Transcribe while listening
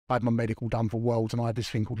I had my medical done for Worlds, and I had this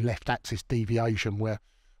thing called left axis deviation, where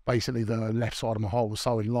basically the left side of my heart was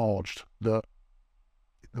so enlarged that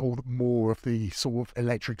more of the sort of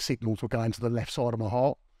electric signals were going to the left side of my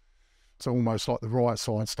heart. So almost like the right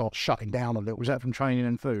side starts shutting down a little. Was that from training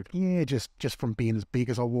and food? Yeah, just from being as big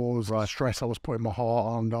as I was, the stress I was putting my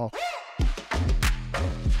heart under.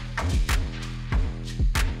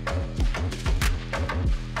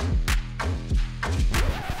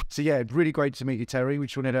 So yeah, really great to meet you, Terry. We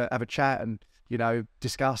just wanted to have a chat and, you know,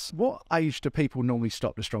 discuss. What age do people normally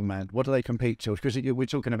stop the strongman? What do they compete to? Because we're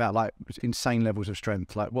talking about like insane levels of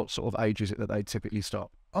strength. Like what sort of age is it that they typically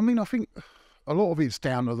stop? I mean, I think a lot of it's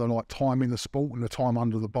down to the like time in the sport and the time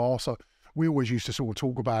under the bar. So we always used to sort of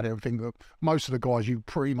talk about it and think that most of the guys, you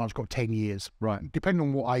pretty much got 10 years. Right. Depending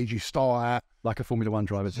on what age you start at. Like a Formula One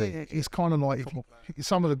driver too. Yeah, it's kind of like if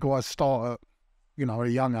some of the guys start at, you know, at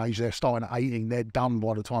a young age, they're starting at 18, they're done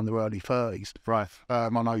by the time they're early 30s. Right. I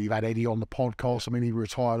know you've had Eddie on the podcast. I mean, he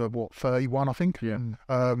retired at, what, 31, I think?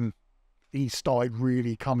 Yeah. He started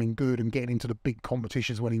really coming good and getting into the big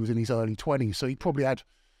competitions when he was in his early 20s. So he probably had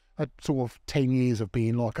sort of 10 years of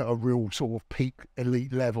being like at a real sort of peak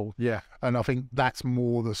elite level. Yeah. And I think that's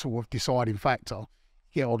more the sort of deciding factor.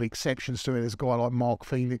 You get odd exceptions to it. There's a guy like Mark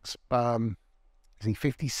Felix. Is he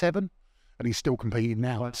 57? And he's still competing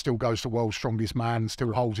now. Right. Still goes to World's Strongest Man,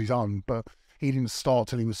 still holds his own. But he didn't start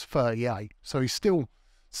till he was 38. So he's still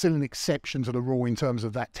an exception to the rule in terms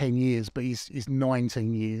of that 10 years. But he's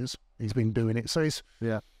 19 years he's been doing it. So it's,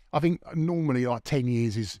 yeah. I think normally like 10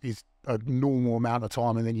 years is a normal amount of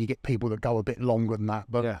time, and then you get people that go a bit longer than that.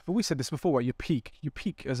 But yeah, but we said this before, right? You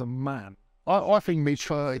peak as a man. I think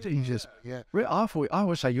mid-30s, yeah. I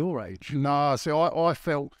would say your age. No, so I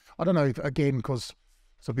felt, I don't know, if, again, because,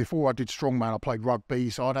 so before I did strongman, I played rugby,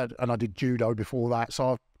 so I did judo before that,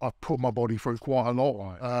 so I've put my body through quite a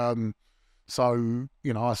lot. Right. So,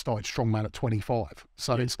 you know, I started strongman at 25.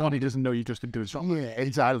 So yeah, it's body doesn't know you've just been doing something. Yeah,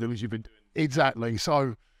 exactly. As you've been doing. Exactly.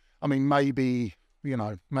 So, I mean, maybe, you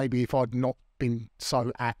know, maybe if I'd not been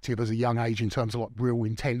so active as a young age in terms of like real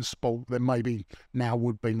intense sport, then maybe now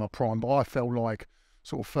would be my prime. But I felt like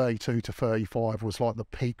sort of 32 to 35 was like the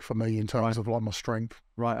peak for me in terms of like my strength.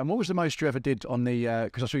 Right. And what was the most you ever did on the,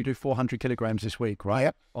 because I saw you do 400 kilograms this week, right?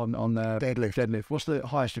 Yep. On the deadlift. What's the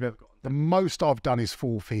highest you've ever got? The most I've done is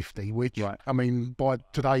 450, which, I mean, by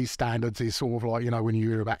today's standards is sort of like, you know, when you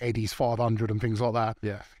hear about Eddie's 500 and things like that,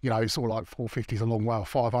 yeah, you know, it's sort of like 450 is a long way off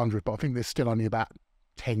 500, but I think there's still only about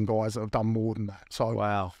 10 guys that have done more than that. So,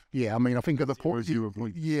 wow. Yeah, I mean, I think at the point,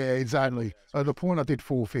 yeah, exactly. At the point I did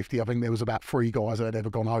 450, I think there was about 3 guys that had ever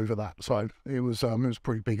gone over that. So it was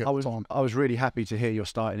pretty big at the time. I was really happy to hear you're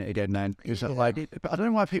starting it again, man. Because like, I don't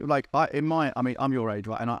know why people like, I mean, I'm your age,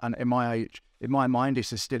 right? And in my age, in my mind,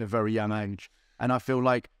 this is still a very young age. And I feel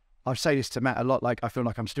like, I say this to Matt a lot, like I feel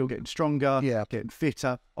like I'm still getting stronger, getting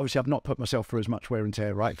fitter. Obviously, I've not put myself through as much wear and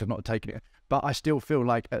tear, right? Because I've not taken it. But I still feel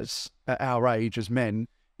like at our age as men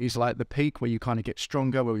is like the peak where you kind of get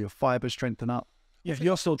stronger, where your fibers strengthen up. Yeah,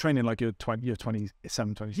 you're still training like you're 27,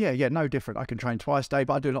 20. Yeah, no different. I can train twice a day,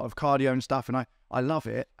 but I do a lot of cardio and stuff, and I love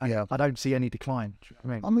it. And I don't see any decline. Do you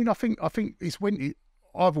know what I mean, I think it's when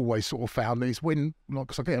I've always sort of found that it's when, like,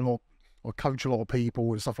 because I get a lot, I coach a lot of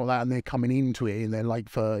people and stuff like that, and they're coming into it in their late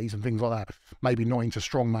 30s and things like that. Maybe not into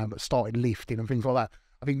strongman, but started lifting and things like that.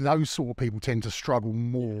 I think those sort of people tend to struggle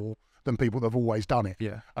more than people that have always done it.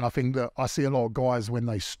 Yeah. And I think that I see a lot of guys when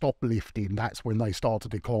they stop lifting, that's when they start to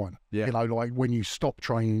decline. Yeah. You know, like when you stop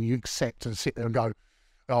training, you accept and sit there and go,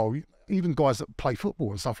 oh, even guys that play football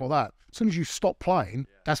and stuff like that, as soon as you stop playing,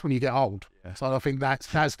 that's when you get old. Yeah. So I think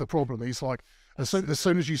that's the problem. It's like, as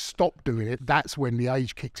soon as you stop doing it, that's when the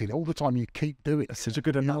age kicks in. All the time you keep doing it. That's such a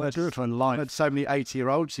good analogy for life. I had so many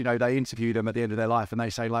 80-year-olds, you know, they interview them at the end of their life and they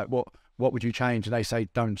say, like, what would you change? And they say,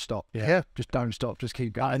 don't stop. Yeah. Just don't stop. Just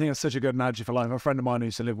keep going. I think that's such a good analogy for life. A friend of mine who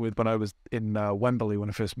used to live with when I was in Wembley when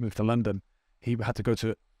I first moved to London, he had to go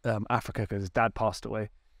to Africa because his dad passed away.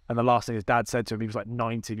 And the last thing his dad said to him, he was like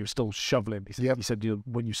 90, he was still shoveling. He said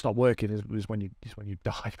when you stop working is when you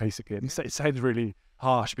die, basically. And it sounds really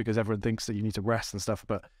harsh because everyone thinks that you need to rest and stuff,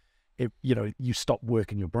 but you stop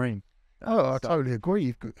working your brain. Oh, I totally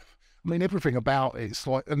agree. I mean, everything about it's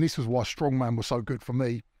like, and this was why strongman was so good for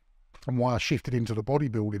me and why I shifted into the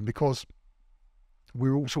bodybuilding, because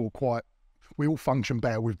we're all sort of we all function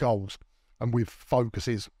better with goals and with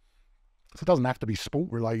focuses. So it doesn't have to be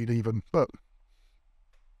sport related even, but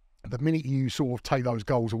the minute you sort of take those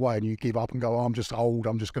goals away and you give up and go, oh, I'm just old,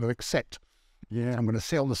 I'm just going to accept. Yeah. I'm going to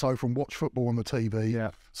sit on the sofa and watch football on the TV.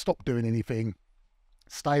 Yeah. Stop doing anything.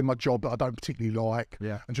 Stay in my job that I don't particularly like.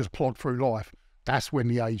 Yeah. And just plod through life. That's when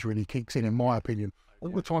the age really kicks in my opinion.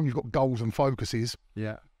 All the time you've got goals and focuses.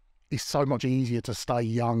 Yeah. it's so much easier to stay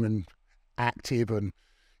young and active, and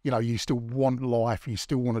you still want life, you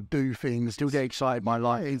still want to do things, Still get excited by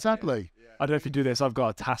life. Yeah, exactly. I don't know if you do this. I've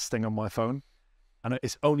got a task thing on my phone, and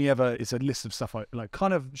it's a list of stuff like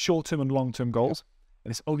kind of short-term and long-term goals,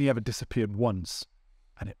 and it's only ever disappeared once,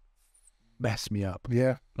 and it messed me up.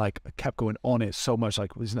 Yeah, Like I kept going on it so much,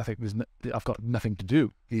 like I've got nothing to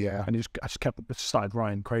do, yeah, and I just started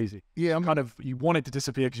writing crazy. yeah. Kind of, you want it to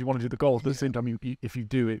disappear because you want to do the goals, but at the same time, if you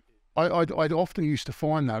do it, I'd often used to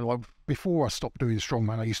find that, like, before I stopped doing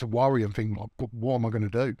strongman, I used to worry and think, like, what am I going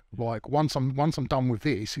to do? Like, once I'm done with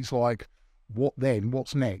this, it's like, what then?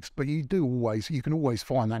 What's next? But you can always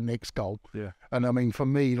find that next goal. Yeah. And I mean, for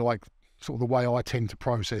me, like, sort of the way I tend to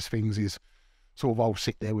process things is sort of, I'll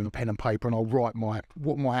sit there with a pen and paper and I'll write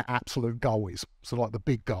what my absolute goal is. So like the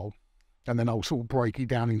big goal. And then I'll sort of break it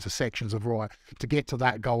down into sections of, right, to get to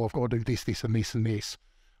that goal, I've got to do this, this and this and this.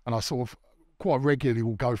 And I sort of quite regularly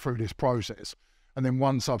will go through this process. And then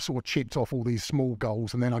once I've sort of chipped off all these small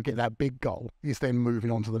goals and then I get that big goal, it's then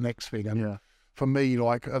moving on to the next thing. And for me,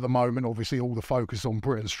 like at the moment, obviously all the focus is on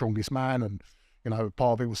Britain's Strongest Man, and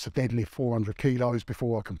part of it was to deadlift 400 kilos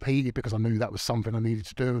before I competed, because I knew that was something I needed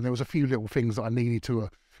to do. And there was a few little things that I needed to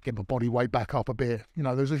get my body weight back up a bit.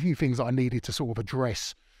 There's a few things that I needed to sort of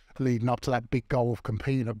address leading up to that big goal of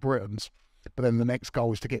competing at Britain's. But then the next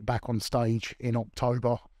goal is to get back on stage in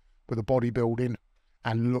October with a bodybuilding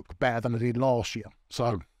and look better than I did last year.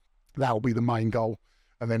 So that'll be the main goal.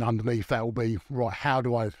 And then underneath that will be, right, what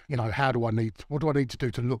do I need to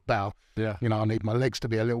do to look better? Yeah. I need my legs to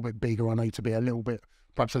be a little bit bigger. I need to be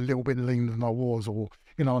perhaps a little bit leaner than I was, or,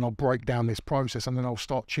 and I'll break down this process and then I'll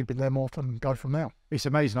start chipping them off and go from there. It's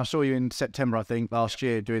amazing. I saw you in September, I think, last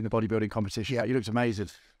year doing the bodybuilding competition. Yeah. You looked amazing.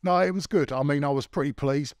 No, it was good. I mean, I was pretty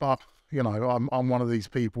pleased, but, I'm one of these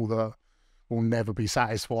people that will never be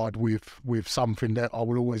satisfied with something, that I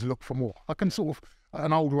will always look for more. I can sort of, at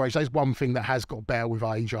an older age, there's one thing that has got better with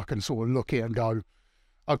age. I can sort of look at it and go,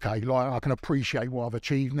 okay, like I can appreciate what I've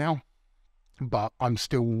achieved now, but I'm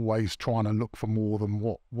still always trying to look for more than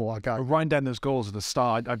what I go. writing down those goals at the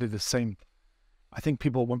start, I did the same. I think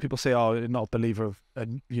when people say, "Oh, you're not a believer of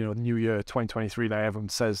New Year 2023," like everyone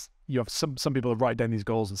says, you have some people that write down these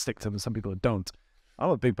goals and stick to them, and some people that don't.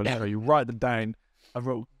 I'm a big believer. You write them down. I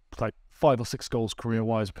wrote like 5 or 6 goals,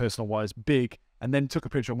 career-wise, personal-wise, big, and then took a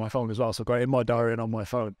picture on my phone as well. So I got it in my diary and on my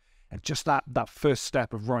phone. And just that first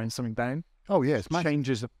step of writing something down, Oh yes,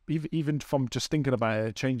 changes even from just thinking about it.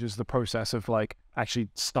 It changes the process of like actually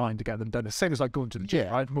starting to get them done. The same as like going to the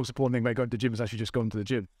gym, right? The most important thing about going to the gym is actually just going to the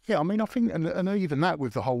gym. Yeah, I mean, I think, and even that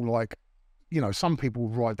with the whole, like, some people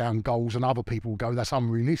write down goals and other people go, that's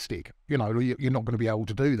unrealistic. You're not going to be able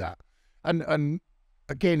to do that. And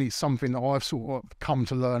again, it's something that I've sort of come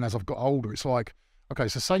to learn as I've got older. It's like, okay,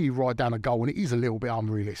 so say you write down a goal and it is a little bit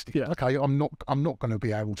unrealistic. Yeah. Okay, I'm not going to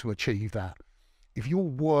be able to achieve that. If you're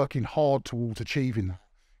working hard towards achieving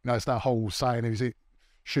that, it's that whole saying, is it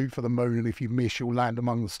shoot for the moon, and if you miss, you'll land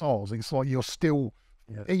among the stars. It's like you're still,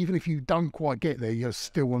 even if you don't quite get there, you're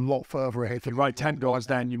still a lot further ahead. If you write 10 goals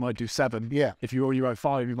down, you might do 7. Yeah. If you only write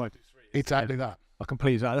 5, you might do 3. Exactly that. I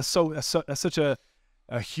completely that. That's such a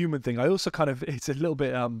human thing. I also kind of, it's a little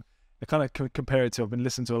bit, I kind of compare it to, I've been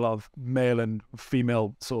listening to a lot of male and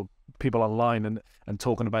female sort of people online and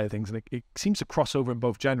talking about things, and it seems to cross over in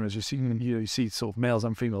both genres. You see, you see sort of males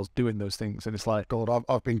and females doing those things, and it's like, God,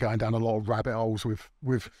 I've been going down a lot of rabbit holes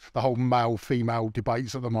with the whole male-female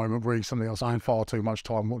debates at the moment recently. I was spending far too much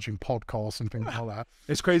time watching podcasts and things like that.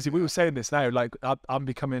 It's crazy. We were saying this now, like I'm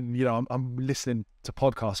becoming, I'm listening to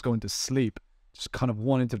podcasts going to sleep, just kind of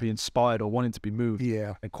wanting to be inspired or wanting to be moved.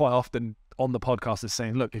 Yeah. And quite often on the podcast is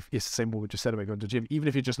saying, look, if it's the same what we just said about going to the gym, even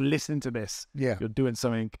if you're just listening to this, you're doing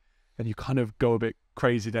something, and you kind of go a bit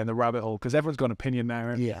crazy down the rabbit hole, because everyone's got an opinion now.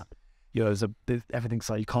 And, there's everything's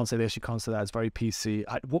like, you can't say this, you can't say that. It's very PC.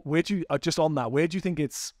 Where do you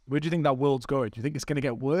think that world's going? Do you think it's going to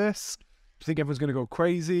get worse? Do you think everyone's going to go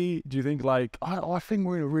crazy? Do you think like... I think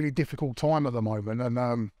we're in a really difficult time at the moment,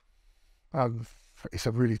 and it's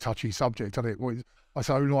a really touchy subject, isn't it?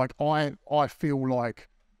 So like, I feel like,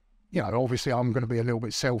 obviously I'm going to be a little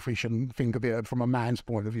bit selfish and think of it from a man's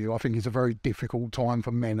point of view. I think it's a very difficult time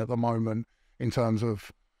for men at the moment in terms of,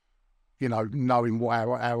 knowing what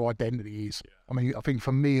our identity is. Yeah. I mean, I think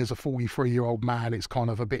for me as a 43-year-old man, it's kind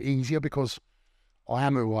of a bit easier because I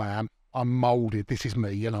am who I am. I'm moulded. This is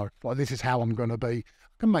me, like this is how I'm going to be.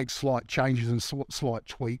 I can make slight changes and slight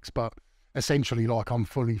tweaks, but essentially like I'm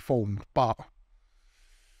fully formed. But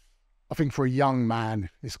I think for a young man,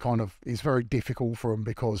 it's very difficult for him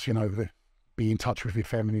because, be in touch with your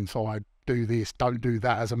feminine side, do this, don't do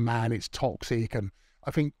that as a man, it's toxic. And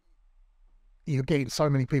I think you're getting so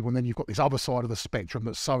many people, and then you've got this other side of the spectrum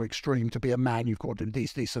that's so extreme. To be a man, you've got to do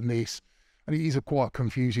this, this, and this, and it is a quite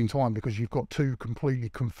confusing time because you've got two completely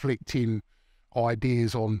conflicting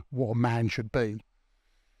ideas on what a man should be.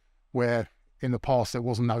 Where in the past there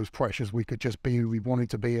wasn't those pressures, we could just be who we wanted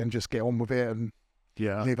to be and just get on with it and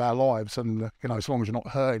live our lives. And as long as you're not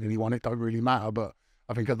hurting anyone, it don't really matter. But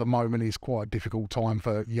I think at the moment it's quite a difficult time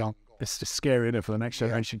for young. It's just scary, isn't it, for the next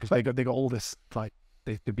generation, because they got all this, like,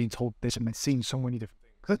 they've been told this and they've seen so many different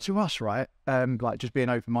things. But to us, right, like just being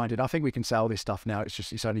open-minded, I think we can say all this stuff now.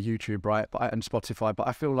 It's only YouTube, right, and Spotify. But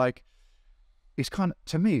I feel like it's kind of,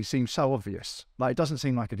 to me, it seems so obvious. Like, it doesn't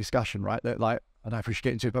seem like a discussion, right? That, like, I don't know if we should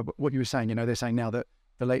get into it, but what you were saying, they're saying now that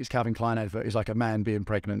the latest Calvin Klein advert is like a man being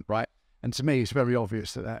pregnant, right? And to me, it's very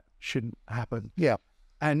obvious that shouldn't happen. Yeah.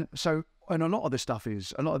 And so, and a lot of this stuff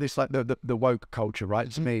is, a lot of this, like the woke culture, right?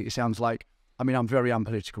 To me, it sounds like, I mean, I'm very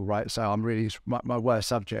unpolitical, right? So I'm really, it's my worst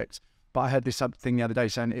subject. But I heard this thing the other day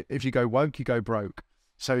saying, if you go woke, you go broke.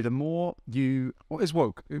 So the more you... What is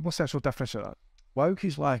woke? What's the actual definition of that? Woke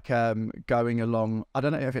is like going along... I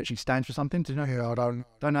don't know if it actually stands for something. Do you know? Yeah, I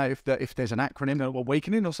don't know if there's an acronym.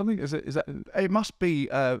 Awakening or something? Is that? It must be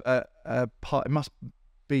part. It must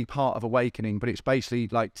be part of awakening. But it's basically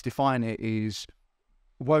like, to define it is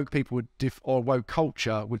woke people would or woke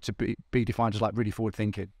culture would be defined as like really forward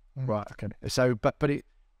thinking. Right. Okay. So, but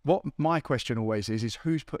what my question always is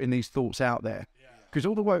who's putting these thoughts out there? Because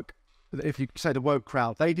all the woke, if you say the woke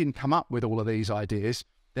crowd, they didn't come up with all of these ideas.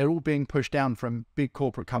 They're all being pushed down from big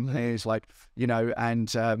corporate companies, like,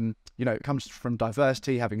 and, it comes from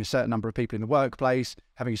diversity, having a certain number of people in the workplace,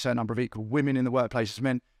 having a certain number of equal women in the workplace as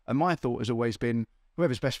men. And my thought has always been,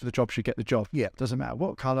 whoever's best for the job should get the job. Yeah. Doesn't matter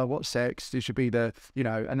what colour, what sex, it should be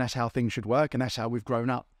and that's how things should work. And that's how we've grown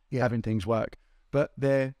up, having things work. But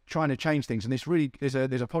they're trying to change things. And there's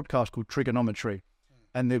a podcast called Trigonometry.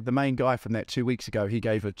 And the main guy from that 2 weeks ago, he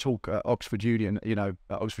gave a talk at Oxford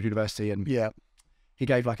Oxford University. And he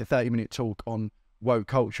gave like a 30-minute talk on woke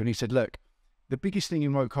culture. And he said, look, the biggest thing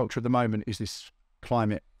in woke culture at the moment is this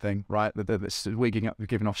climate thing, right? That's we're giving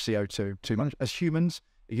off CO2 too much. As humans,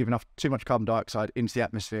 we're giving off too much carbon dioxide into the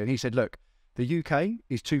atmosphere. And he said, look, the UK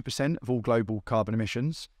is 2% of all global carbon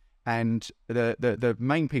emissions. And the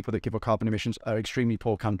main people that give off carbon emissions are extremely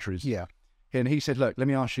poor countries. Yeah. And he said, look, let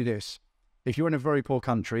me ask you this. If you're in a very poor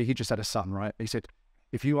country, he just had a son, right? He said,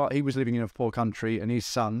 he was living in a poor country and his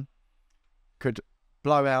son could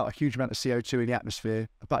blow out a huge amount of CO2 in the atmosphere,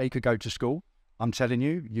 but he could go to school. I'm telling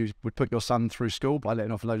you, you would put your son through school by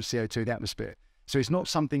letting off a load of CO2 in the atmosphere. So it's not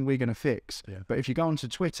something we're going to fix. Yeah. But if you go onto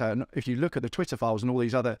Twitter, and if you look at the Twitter files and all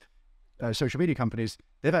these other social media companies,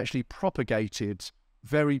 they've actually propagated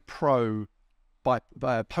very by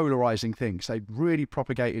polarizing things. They really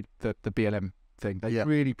propagated the BLM thing. They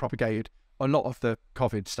really propagated a lot of the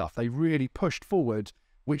COVID stuff. They really pushed forward,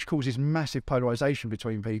 which causes massive polarization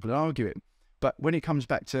between people and arguing. But when it comes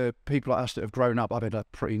back to people like us that have grown up, I've had a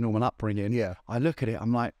pretty normal upbringing. Yeah. I look at it,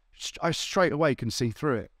 I'm like, I straight away can see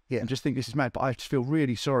through it. Yeah. And just think this is mad. But I just feel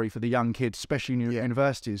really sorry for the young kids, especially in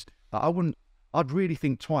universities. Like, I'd really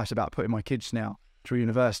think twice about putting my kids now through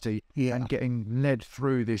university and getting led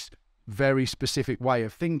through this very specific way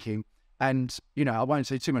of thinking. And, I won't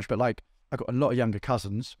say too much, but like, I've got a lot of younger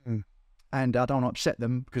cousins and I don't upset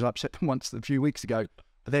them because I upset them once a few weeks ago.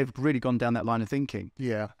 But they've really gone down that line of thinking.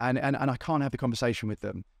 Yeah. And I can't have the conversation with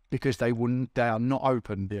them because they are not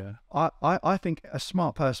open. Yeah. I think a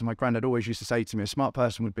smart person, my granddad always used to say to me, a smart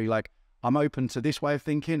person would be like, I'm open to this way of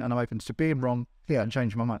thinking and I'm open to being wrong and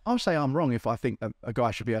changing my mind. I'll say I'm wrong if I think that a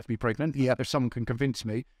guy should be able to be pregnant. Yeah. If someone can convince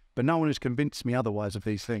me, but no one has convinced me otherwise of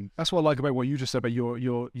these things. That's what I like about what you just said about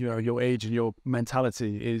your age and your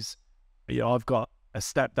mentality is, I've got a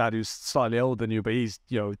stepdad who's slightly older than you, but he's,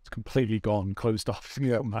 completely gone, closed off. It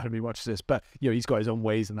doesn't matter me much this, but he's got his own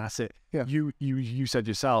ways and that's it. Yeah. You said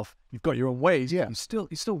yourself, you've got your own ways. Yeah. You're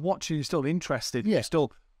still watching, you're still interested. Yeah. You're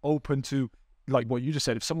still open to, like what you just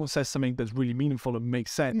said, if someone says something that's really meaningful and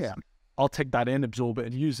makes sense, I'll take that in, absorb it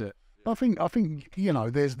and use it. I think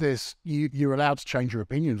there's you're allowed to change your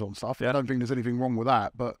opinions on stuff. I don't think there's anything wrong with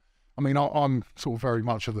that, but I mean, I'm sort of very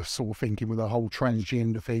much of the sort of thinking with the whole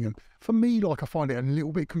transgender thing. And for me, like, I find it a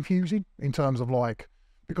little bit confusing in terms of like,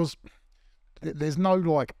 because there's no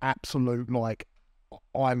like absolute, like,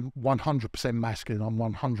 I'm 100% masculine, I'm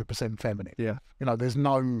 100% feminine. Yeah. There's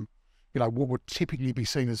no, what would typically be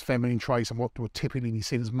seen as feminine traits and what would typically be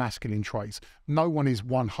seen as masculine traits. No one is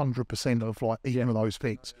 100% of like either of those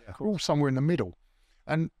things. Yeah. We're all somewhere in the middle.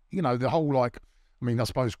 And, the whole like, I mean, I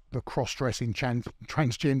suppose the cross-dressing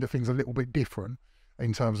transgender thing's a little bit different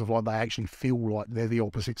in terms of like they actually feel like they're the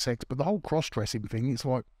opposite sex. But the whole cross-dressing thing, it's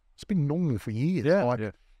like, it's been normal for years. Yeah.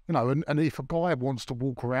 Like, You know, and if a guy wants to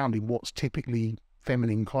walk around in what's typically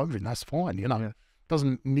feminine clothing, that's fine, you know. Yeah.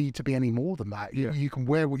 Doesn't need to be any more than that. You can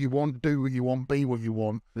wear what you want, do what you want, be what you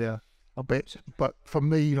want. Yeah. But for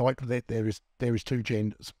me, like there is two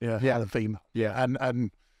genders, male and female. Yeah.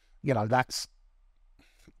 And you know,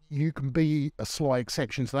 you can be a slight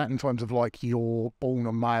exception to that in terms of like you're born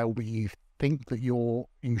a male, but you think that you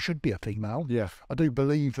should be a female. Yeah. I do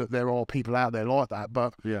believe that there are people out there like that,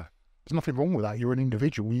 but Yeah. there's nothing wrong with that. You're an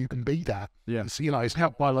individual. You can be that. Yeah. It's, you know, it's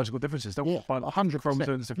Have biological differences. Don't 100%.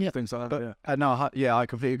 chromosomes, different things like that. I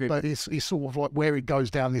completely agree. But it's sort of like where it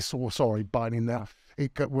goes down this sort of, butting there,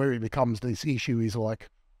 where it becomes this issue is like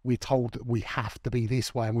we're told that we have to be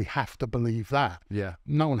this way and we have to believe that. Yeah.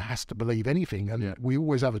 No one has to believe anything, and we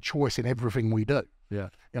always have a choice in everything we do. Yeah.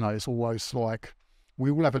 You know, it's always like we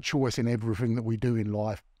all have a choice in everything that we do in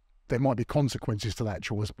life. There might be consequences to that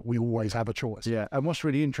choice, but we always have a choice. Yeah. And what's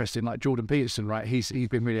really interesting, like Jordan Peterson, right? He's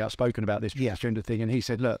been really outspoken about this transgender thing, and he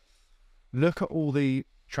said, look at all the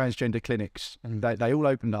transgender clinics. They all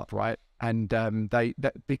opened up, right? And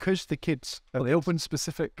because the kids, they opened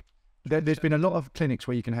specific. There's been a lot of clinics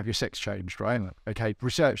where you can have your sex changed, right? Okay,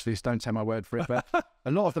 research this. Don't take my word for it, but a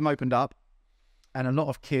lot of them opened up, and a lot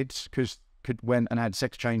of kids went and had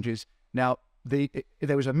sex changes. Now, there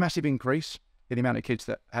was a massive increase in the amount of kids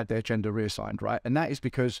that had their gender reassigned, right? And that is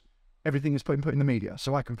because everything is put in the media.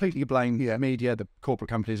 So I completely blame the media, the corporate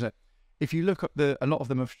companies. If you look at a lot of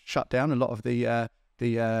them have shut down. A lot of the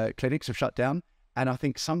clinics have shut down, and I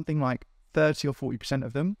think something like 30 or 40%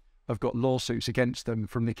 of them have got lawsuits against them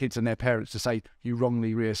from the kids and their parents to say you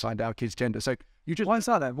wrongly reassigned our kid's gender. So you just why is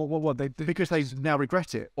that then? What they do? Because they now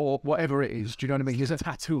regret it or whatever it is. Do you know what I mean? Is it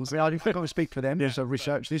tattoos? I mean, I can't speak for them, so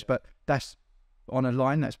research this, but that's on a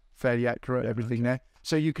line that's fairly accurate. Everything there,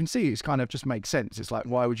 so you can see it's kind of just makes sense. It's like,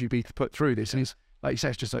 why would you be put through this? And it's like you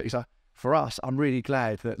say, it's for us. I'm really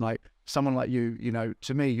glad that like someone like you, you know,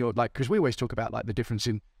 to me, you're like, because we always talk about like the difference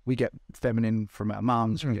in we get feminine from our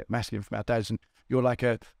mums, we get masculine from our dads, and you're like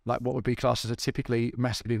what would be classed as a typically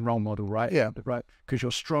masculine role model, right? Yeah, right. Because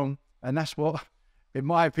you're strong, and that's what, in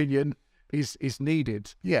my opinion, is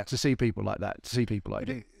needed. Yeah, to see people like that,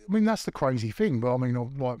 I mean, that's the crazy thing. But I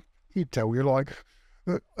mean, like he'd tell you, like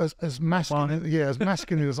as masculine, as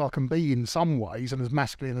masculine as I can be in some ways, and as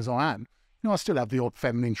masculine as I am, you know, I still have the odd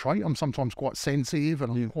feminine trait. I'm sometimes quite sensitive,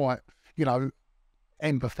 and I'm quite, you know,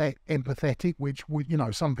 empathetic, which would, you know,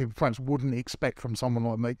 some people perhaps wouldn't expect from someone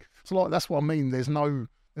like me. So like that's what I mean. There's no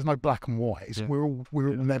black and white. We're all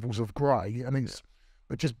levels of grey, and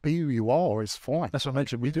but just be who you are is fine. That's what I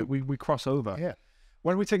mentioned. We cross over. Yeah.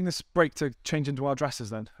 When are we taking this break to change into our dresses?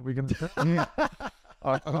 Then are we going to?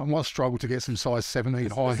 I might struggle to get some size 17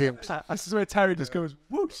 high heels. This is where Terry just goes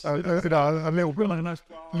whoosh. You know, a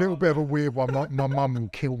little bit of a weird one. My mum will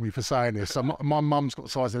kill me for saying this. So my mum's got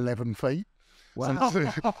size 11 feet. Wow.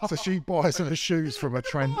 So she buys her shoes from a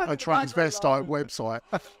transvestite website.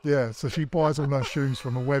 Yeah, so she buys all her shoes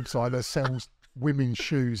from a website that sells women's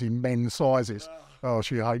shoes in men's sizes. Oh,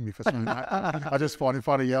 she hate me for saying that. I just find it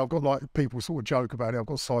funny. Yeah, I've got like people sort of joke about it. I've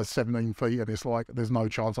got size 17 feet, and it's like there's no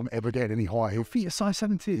chance I'm ever getting any high heel. Feet are size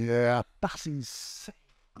 17. Yeah, that's insane.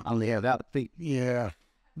 Only that feet. Yeah,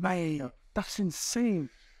 mate, that's insane.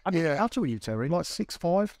 I mean, how tall are you, Terry? Like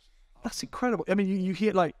 6'5". That's incredible. I mean, you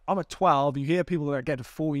hear like I'm at 12. You hear people that get to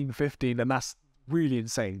 14, 15, and that's really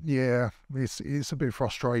insane. Yeah, it's a bit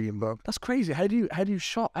frustrating, but that's crazy. How do you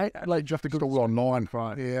shop? Like, do you have to go all online?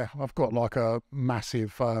 Right. Yeah, I've got like a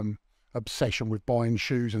massive obsession with buying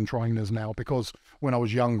shoes and trainers now, because when I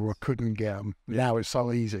was younger I couldn't get them. Now it's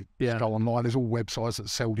so easy. Just go online. There's all websites that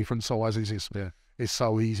sell different sizes. It's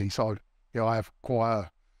so easy. So yeah, I've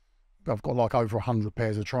got like over 100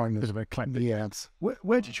 pairs of trainers. Bit of a eclectic. Yeah.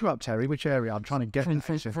 Where did you up, Terry? Which area? I'm trying to get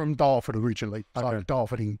from Dartford originally. Okay. So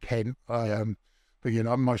Dartford in Kent. But you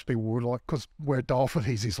know, most people were like, because where Dartford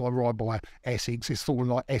is, it's like right by Essex. It's sort of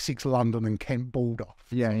like Essex, London, and Kent border.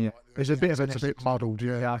 Yeah. It's a bit muddled.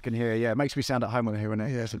 Yeah, I can hear. Yeah, it makes me sound at home when I hear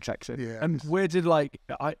it. Yeah, some checks it. Yeah. And where did I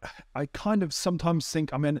kind of sometimes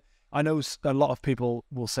think. I mean, I know a lot of people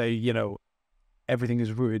will say, you know, everything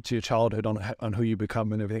is rooted to your childhood on who you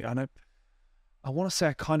become and everything. And I want to say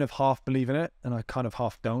I kind of half believe in it, and I kind of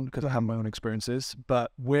half don't, because I have my own experiences.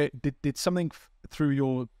 But where did something through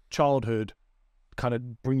your childhood kind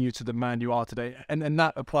of bring you to the man you are today? And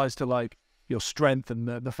that applies to like your strength and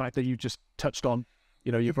the fact that you just touched on,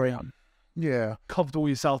 you know, you're very comfortable with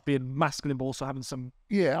yourself being masculine, but also having some.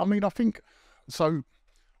 Yeah, I mean, I think so.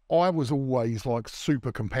 I was always like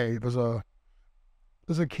super competitive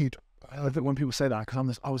as a kid. I love it when people say that,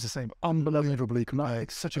 because I was the same. Unbelievably competitive.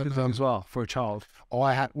 It's such a good thing as well for a child.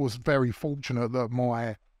 I was very fortunate that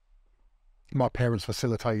my parents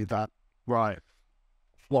facilitated that. Right.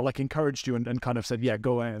 Well, like encouraged you and kind of said, yeah,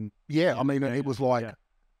 go in. Yeah, I mean, it was like, yeah.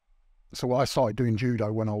 So I started doing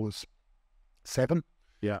judo when I was 7.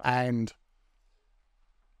 Yeah. And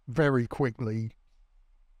very quickly,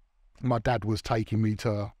 my dad was taking me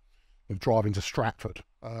to driving to Stratford,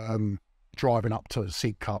 driving up to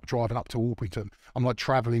Sidcup, driving up to Orpington. I'm like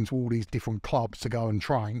travelling to all these different clubs to go and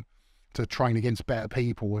train against better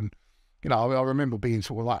people. And, you know, I remember being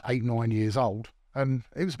sort of like 8, 9 years old. And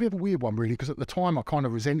it was a bit of a weird one, really, because at the time I kind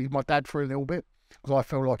of resented my dad for a little bit because I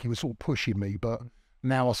felt like he was sort of pushing me. But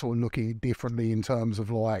now I sort of look at it differently in terms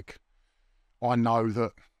of like, I know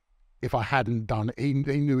that if I hadn't done it, he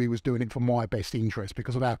knew he was doing it for my best interest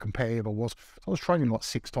because of how competitive I was. So I was training like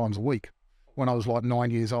 6 times a week when I was like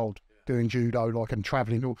 9 years old, doing judo, like, and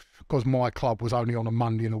travelling, because my club was only on a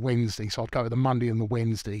Monday and a Wednesday. So I'd go to the Monday and the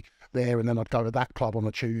Wednesday there, and then I'd go to that club on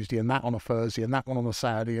a Tuesday and that on a Thursday and that one on a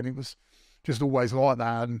Saturday. And it was just always like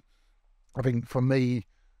that. And I think for me,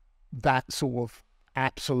 that sort of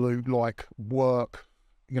absolute like work,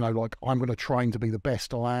 you know, like I'm going to train to be the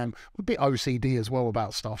best I am. I'm a bit OCD as well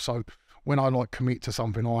about stuff. So when I like commit to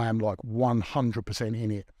something, I am like 100%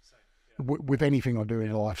 in it with anything I do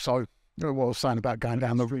in life. So, you know what I was saying about going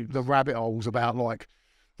down the rabbit holes about like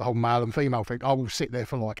the whole male and female thing. I will sit there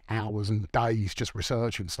for like hours and days just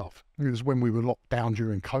researching stuff. It was when we were locked down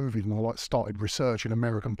during COVID and I like started researching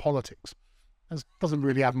American politics. It doesn't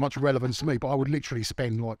really have much relevance to me, but I would literally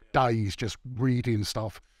spend like days just reading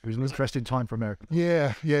stuff. It was an interesting time for America.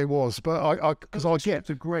 Yeah, it was. But because I get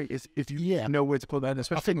it's great if you know where to put that in,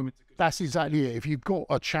 especially. I think that's exactly it. If you've got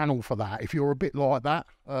a channel for that, if you're a bit like that,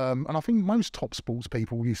 and I think most top sports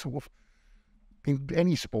people, you sort of, in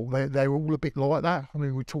any sport, they're all a bit like that. I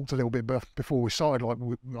mean, we talked a little bit before we started, like,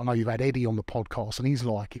 I know you've had Eddie on the podcast, and he's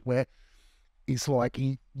like it, where it's like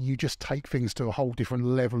you just take things to a whole different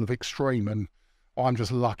level of extreme, and I'm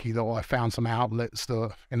just lucky that I found some outlets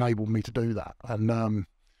that enabled me to do that. And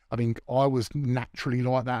I think I was naturally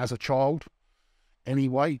like that as a child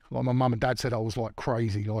anyway. Like my mum and dad said I was like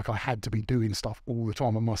crazy, like I had to be doing stuff all the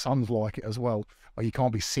time, and my son's like it as well. Like you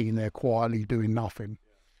can't be sitting there quietly doing nothing.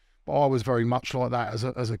 But I was very much like that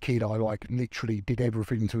as a kid. I like literally did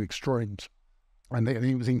everything to extremes, and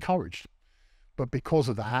it was encouraged. But because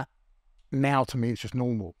of that, now to me it's just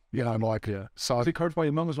normal, you know, like, so. Was it encouraged by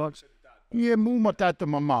your mum as well? Yeah, more my dad than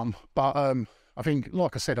my mum. But I think,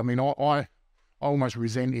 like I said, I mean, I almost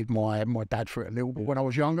resented my dad for it a little bit when I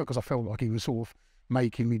was younger, because I felt like he was sort of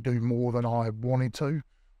making me do more than I wanted to.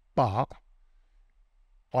 But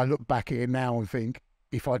I look back at it now and think,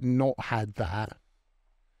 if I'd not had that,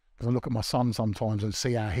 because I look at my son sometimes and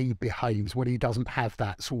see how he behaves when he doesn't have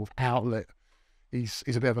that sort of outlet, he's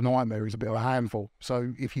a bit of a nightmare, he's a bit of a handful.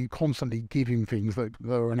 So if you constantly give him things that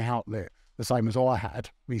are an outlet, the same as I had,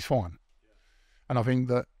 he's fine. And I think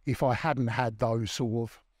that if I hadn't had those sort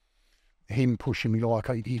of, him pushing me like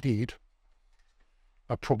he did,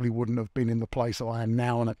 I probably wouldn't have been in the place that I am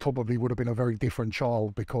now, and I probably would have been a very different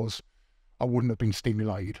child because I wouldn't have been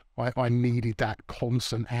stimulated. I needed that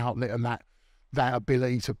constant outlet and that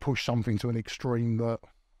ability to push something to an extreme that,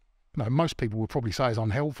 you know, most people would probably say is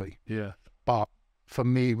unhealthy. Yeah. But for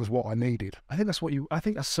me, it was what I needed. I think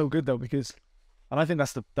that's so good though, because, and I think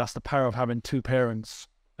that's the power of having two parents.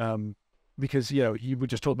 Because, you know, you would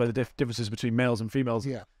just talk about the differences between males and females,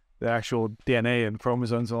 the actual DNA and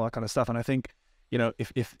chromosomes and all that kind of stuff. And I think, you know,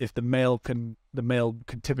 if the male can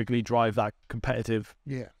typically drive that competitive,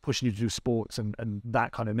 pushing you to do sports and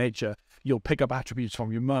that kind of nature, you'll pick up attributes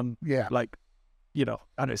from your mum, like, you know,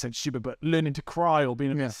 I know it sounds stupid, but learning to cry or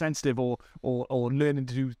being a bit sensitive or learning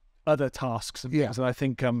to do other tasks. And things. And I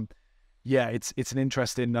think, it's an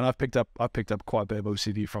interesting, and I've picked up quite a bit of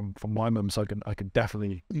OCD from my mum, so I can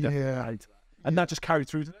definitely add to that. And that just carried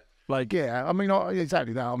through to it. Like, I mean,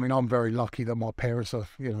 exactly that. I mean, I'm very lucky that my parents are,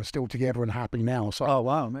 you know, still together and happy now. So, oh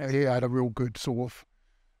wow, man. He had a real good sort of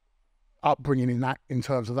upbringing in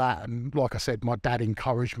terms of that. And like I said, my dad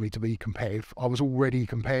encouraged me to be competitive. I was already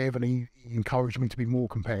competitive, and he encouraged me to be more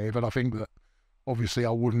competitive. And I think that obviously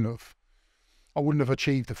I wouldn't have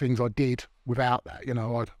achieved the things I did without that. You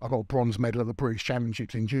know, I got a bronze medal at the British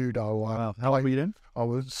Championships in judo. Wow. How old were you then? I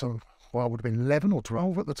would have been 11 or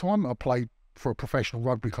 12 at the time. I played for a professional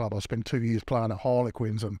rugby club. I spent 2 years playing at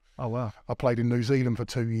Harlequins, and I played in New Zealand for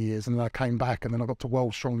 2 years, and then I came back, and then I got to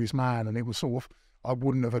World's Strongest Man, and it was sort of, I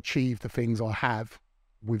wouldn't have achieved the things I have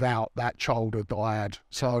without that childhood that I had.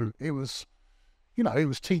 So it was, you know, it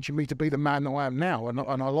was teaching me to be the man that I am now, and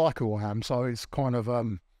I like who I am. So it's kind of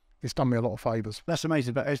it's done me a lot of favours. That's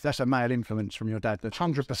amazing, but that's a male influence from your dad.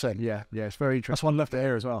 100%. Yeah, it's very interesting. That's one left to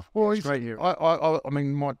hear as well. Well, it's great here. I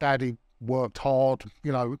mean, my daddy worked hard,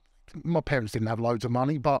 you know, my parents didn't have loads of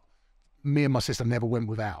money, but me and my sister never went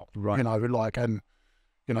without. Right. You know, like, and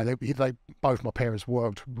you know, they both my parents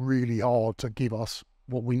worked really hard to give us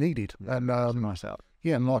what we needed. And nice out.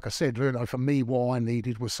 yeah, and like I said, you know, for me, what I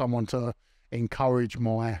needed was someone to encourage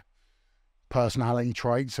my personality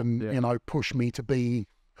traits and you know, push me to be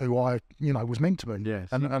who I, you know, was meant to be. Yes.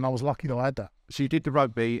 And I was lucky that I had that. So you did the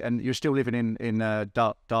rugby, and you're still living in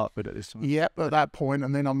Dartford at this time. Yep, at that point,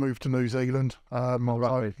 and then I moved to New Zealand.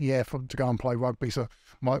 Rugby. To go and play rugby. So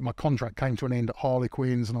my contract came to an end at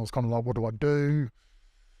Harlequins, and I was kind of like, what do I do?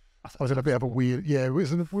 I was in a bit of a weird, it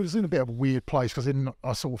was in a bit of a weird place because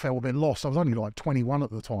I sort of felt a bit lost. I was only like 21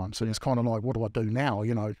 at the time, so it's kind of like, what do I do now?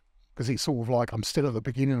 You know, because it's sort of like I'm still at the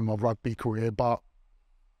beginning of my rugby career, but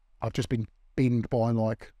I've just been binned by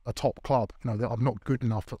like a top club. You know, that I'm not good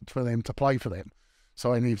enough for them to play for them,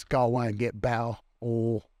 so I need to go away and get better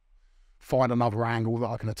or find another angle that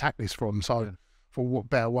I can attack this from. So, for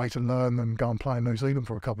what better way to learn than go and play in New Zealand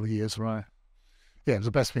for a couple of years? Right. Yeah, it was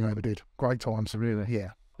the best thing I ever did. Great times. Really?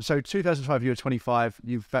 Yeah. So 2005, you were 25.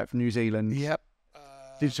 You're back from New Zealand. Yep.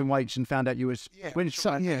 Did some weights and found out you was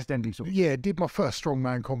extending sort of. Yeah, did my first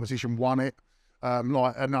strongman competition, won it. And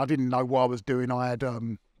I didn't know what I was doing. I had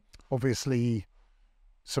obviously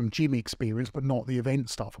some gym experience, but not the event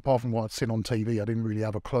stuff. Apart from what I'd seen on TV, I didn't really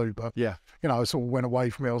have a clue. But yeah, you know, I sort of went away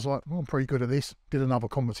from it. I was like, well, I'm pretty good at this. Did another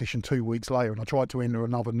competition 2 weeks later, and I tried to enter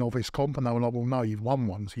another novice comp, and they were like, well, no, you've won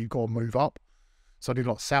one, so you've got to move up. So I did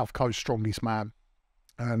like South Coast Strongest Man,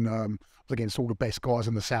 and I was against all the best guys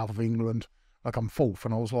in the south of England. Like, I'm fourth,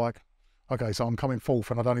 and I was like, okay, so I'm coming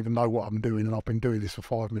fourth, and I don't even know what I'm doing, and I've been doing this for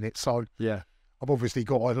 5 minutes. So yeah, I've obviously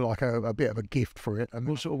got like a bit of a gift for it. And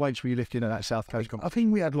what sort of weights were you lifting at that South Coast competition? I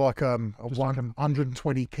think we had like a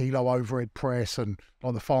 120 kilo overhead press, and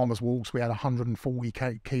like the farmers walks, we had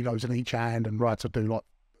 140 kilos in each hand, and we had to do like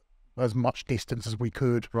as much distance as we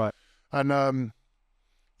could. Right. And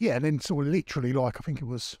yeah, and then sort of literally like, I think it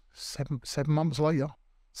was seven months later.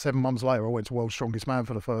 7 months later, I went to World's Strongest Man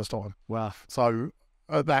for the first time. Wow. So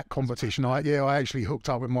at that competition, I actually hooked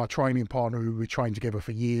up with my training partner who we trained together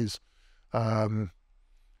for years.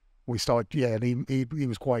 We started, and he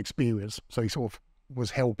was quite experienced, so he sort of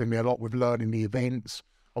was helping me a lot with learning the events.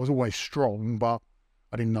 I was always strong, but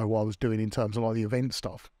I didn't know what I was doing in terms of like the event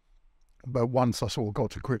stuff. But once I sort of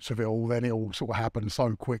got to grips with it all, then it all sort of happened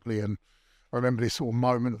so quickly. And I remember this sort of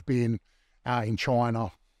moment of being out in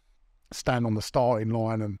China, stand on the starting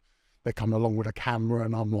line, and they're coming along with a camera,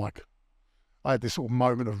 and I'm like, I had this sort of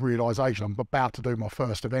moment of realisation. I'm about to do my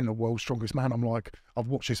first event at World's Strongest Man. I'm like, I've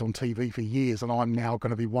watched this on TV for years, and I'm now going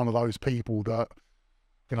to be one of those people that,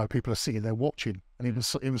 you know, people are sitting there watching. And it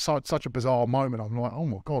was such a bizarre moment. I'm like, oh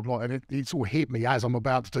my God, like, and it sort of hit me as I'm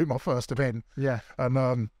about to do my first event. Yeah.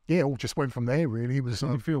 And it all just went from there, really. It was, How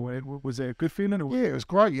did you feel? Was it a good feeling? Or... Yeah, it was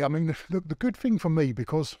great. I mean, the good thing for me,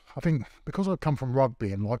 because I come from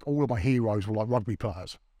rugby, and like all of my heroes were like rugby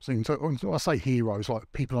players. So when I say heroes, like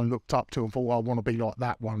people I looked up to and thought, I want to be like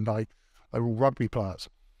that one day, they were all rugby players.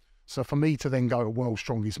 So for me to then go to World's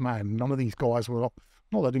Strongest Man, none of these guys were,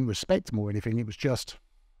 not that I didn't respect them or anything, it was just,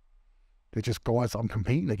 they're just guys that I'm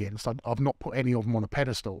competing against. I've not put any of them on a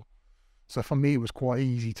pedestal. So for me, it was quite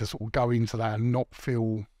easy to sort of go into that and not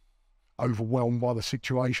feel overwhelmed by the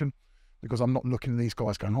situation, because I'm not looking at these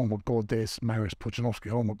guys going, oh my God, there's Marius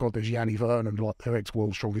Pudzianowski, oh my God, there's Yanni Vernon, like they're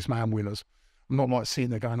ex-World's Strongest Man winners. I'm not like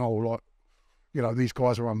sitting there going, oh, like, you know, these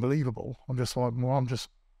guys are unbelievable. I'm just like, well,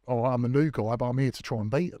 I'm a new guy, but I'm here to try and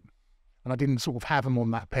beat them. And I didn't sort of have them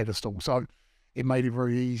on that pedestal. So it made it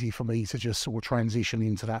very easy for me to just sort of transition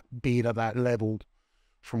into that, being at that level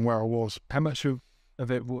from where I was. How much of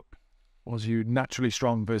it was you naturally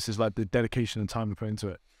strong versus like the dedication and time you put into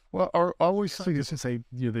it? Well, I always think to say,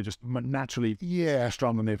 they're just naturally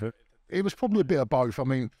strong and they've... It was probably a bit of both. I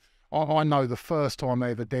mean, I know the first time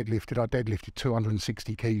I ever deadlifted, I deadlifted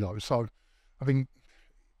 260 kilos. So I think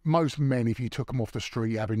most men, if you took them off the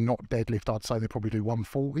street having not deadlift, I'd say they probably do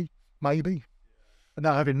 140, maybe.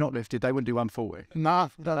 No, having not lifted, they wouldn't do 140. Nah,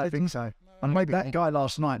 I don't think so. And maybe that guy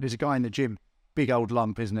last night, there's a guy in the gym, big old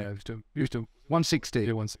lump, isn't it? Used to 160,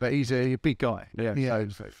 but he's a big guy. Yeah.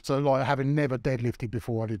 So like having never deadlifted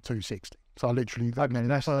before, I did 260. So I literally, that's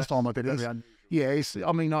the first time I did it. Yeah,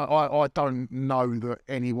 I mean, I don't know that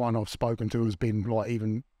anyone I've spoken to has been like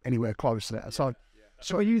even anywhere close to that. So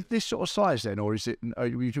are you this sort of size then, or is it?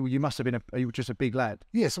 You must have been. Are you just a big lad?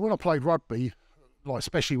 Yeah. So when I played rugby, like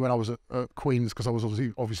especially when I was at Queen's, because I was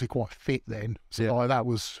obviously quite fit then. So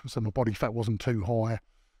my body fat wasn't too high.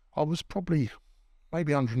 I was probably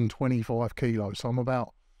maybe 125 kilos. So I'm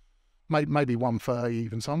about maybe 130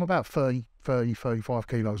 even. So I'm about 35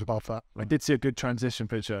 kilos above that. I did see a good transition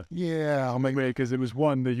picture. Yeah, I mean, because it was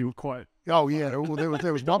one that you were quite. Oh yeah, there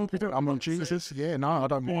was one. I'm on Jesus. Yeah, no, I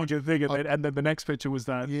don't mind. And then the next picture was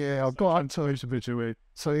that. Yeah, I've got transition picture with.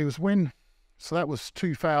 So it was when. So that was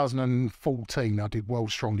 2014. I did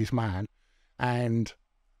World's Strongest Man, and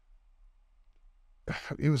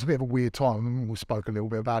it was a bit of a weird time. We spoke a little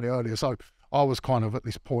bit about it earlier. So I was kind of at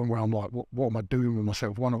this point where I'm like, what am I doing with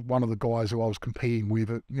myself? One of the guys who I was competing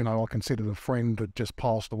with, I considered a friend, had just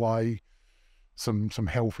passed away, some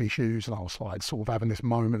health issues, and I was like sort of having this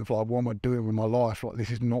moment of like, what am I doing with my life? Like,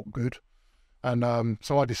 this is not good. And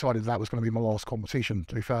so I decided that was going to be my last competition,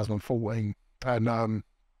 2014, and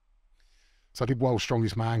so I did World's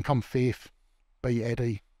Strongest Man, come 5th, beat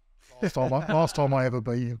Eddie. Last time I ever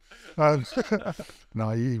beat him. No,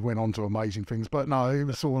 he went on to amazing things, but no, it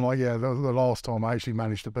was sort of like, yeah, the last time I actually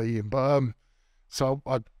managed to beat him. But so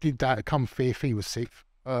I did that, come 5th, he was 6th,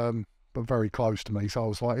 but very close to me. So I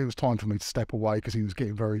was like, it was time for me to step away because he was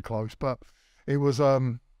getting very close. But it was,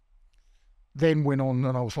 then went on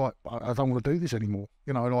and I was like, I don't want to do this anymore.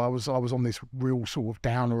 I was on this real sort of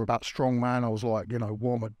downer about strongman. I was like,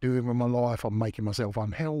 what am I doing with my life? I'm making myself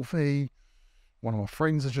unhealthy. One of my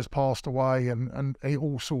friends has just passed away, and it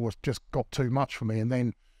all sort of just got too much for me. And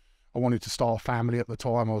then I wanted to start a family at the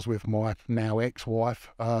time. I was with my now ex-wife,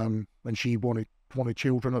 and she wanted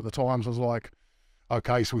children at the time. So I was like,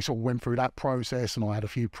 okay, so we sort of went through that process, and I had a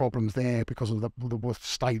few problems there because of the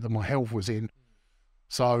state that my health was in.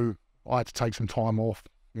 So I had to take some time off.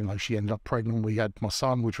 She ended up pregnant. We had my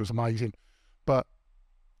son, which was amazing. But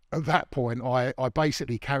at that point, I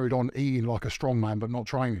basically carried on eating like a strongman, but not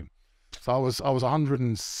training. So I was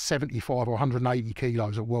 175 or 180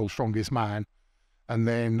 kilos at World's Strongest Man. And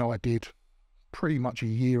then I did pretty much a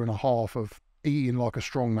year and a half of eating like a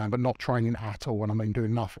strongman, but not training at all. And I mean,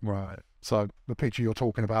 doing nothing. Right. So the picture you're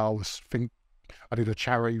talking about, I did a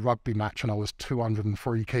charity rugby match and I was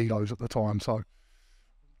 203 kilos at the time. So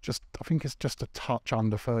I think it's just a touch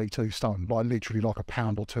under 32 stone, like literally like a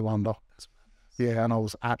pound or two under. Yeah, and I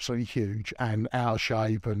was absolutely huge and out of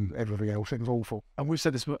shape and everything else. It was awful. And I've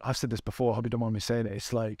said this before, I hope you don't mind me saying it.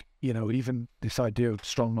 It's like, even this idea of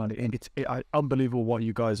strongman, it's unbelievable what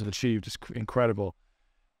you guys have achieved. It's incredible,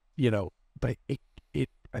 but it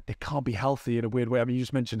can't be healthy in a weird way. I mean, you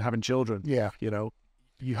just mentioned having children. Yeah.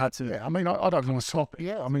 You had to. Yeah, I mean, I don't want to stop.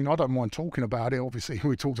 Yeah, I mean, I don't mind talking about it. Obviously,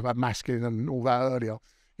 we talked about masculine and all that earlier.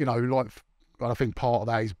 Like, I think part of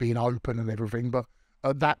that is being open and everything. But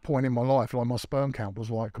at that point in my life, like, my sperm count was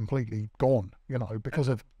like completely gone, because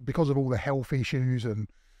of all the health issues and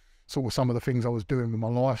sort of some of the things I was doing with my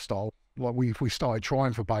lifestyle. Like, we started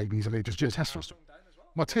trying for babies and it just testosterone down as well?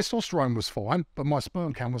 My testosterone was fine, but my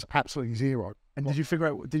sperm count was absolutely zero. And did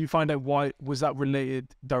you find out why? Was that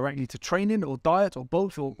related directly to training or diet or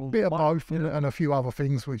both? Or bit of both, and a few other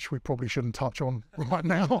things which we probably shouldn't touch on right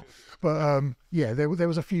now. But yeah, there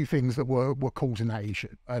was a few things that were causing that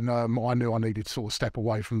issue, and I knew I needed to sort of step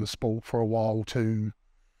away from the sport for a while to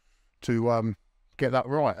get that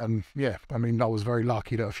right. And yeah, I mean, I was very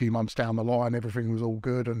lucky that a few months down the line, everything was all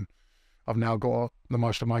good, and I've now got the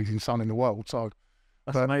most amazing son in the world. So.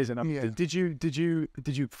 That's amazing. Yeah. Did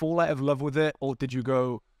you fall out of love with it, or did you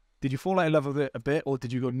fall out of love with it a bit, or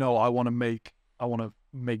did you go, no, I want to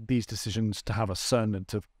make these decisions to have a son and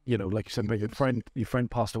to, like you said, your friend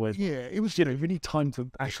passed away. Yeah, it was. You need time to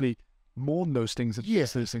actually mourn those things. And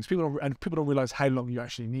yes, those things. People don't realize how long you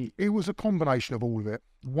actually need. It was a combination of all of it.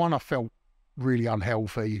 One, I felt really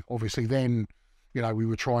unhealthy. Obviously, then, we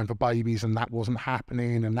were trying for babies and that wasn't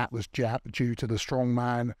happening, and that was due to the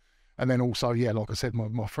strongman. And then also, yeah, like I said,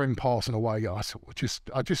 my friend passing away, I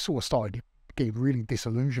just sort of started getting really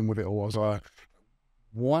disillusioned with it all. I was like,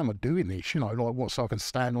 why am I doing this? Like, what, so I can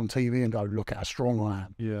stand on TV and go, look at how strong I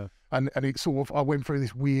am. Yeah. And it sort of, I went through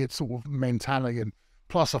this weird sort of mentality. And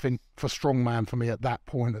plus, I think for strongman, for me at that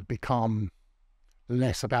point, had become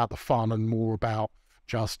less about the fun and more about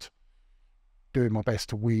just doing my best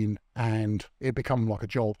to win. And it became like a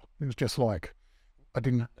job. It was just like, I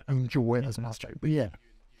didn't enjoy it as much. But yeah.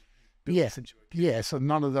 Yeah, so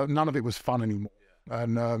none of it was fun anymore,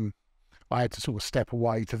 and I had to sort of step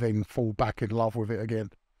away to then fall back in love with it again.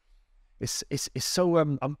 It's so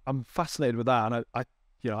I'm fascinated with that, and I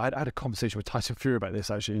had a conversation with Tyson Fury about this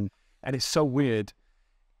actually, and it's so weird,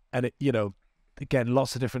 and it again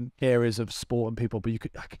lots of different areas of sport and people, but I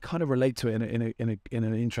could kind of relate to it in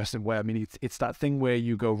an interesting way. I mean, it's that thing where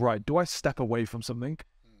you go, right, do I step away from something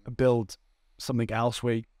and build something else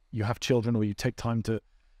where you have children or you take time to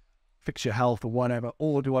fix your health or whatever,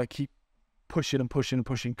 or do I keep pushing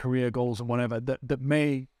career goals and whatever that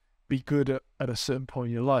may be good at a certain point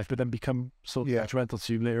in your life, but then become sort of detrimental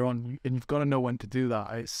to you later on. And you've got to know when to do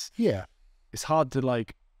that. It's hard to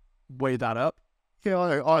like weigh that up. Yeah,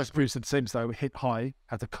 I experienced at the same time. Hit high,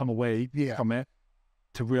 had to come away from it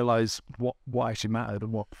to realize what actually mattered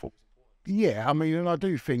and what. Yeah, I mean, and I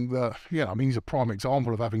do think that, I mean, he's a prime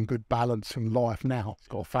example of having good balance in life now. He's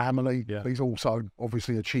got a family. Yeah. He's also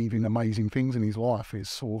obviously achieving amazing things in his life.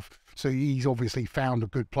 It's sort of, so he's obviously found a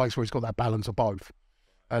good place where he's got that balance of both.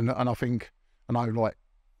 And I think, I know, like,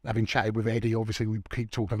 having chatted with Eddie, obviously we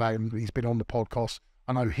keep talking about him. He's been on the podcast.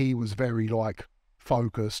 I know he was very, like,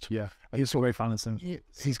 focused. Yeah, he's got great balance.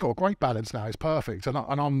 He's got a great balance now. It's perfect. And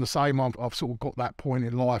I'm the same. I've sort of got that point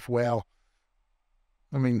in life where,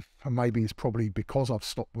 I mean, and maybe it's probably because I've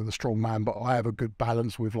stopped with a strong man, but I have a good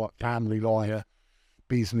balance with like family life,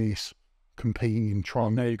 business, competing,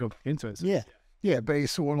 trying. There you go into it. Yeah, but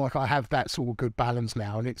it's sort of like I have that sort of good balance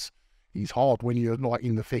now, and it's hard when you're like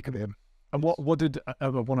in the thick of it. And what did I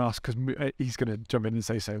want to ask? Because he's going to jump in and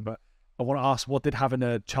say so, but I want to ask, what did having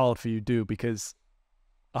a child for you do? Because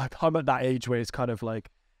I'm at that age where it's kind of like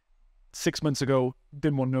 6 months ago,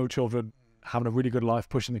 didn't want no children, having a really good life,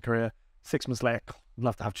 pushing the career. 6 months later,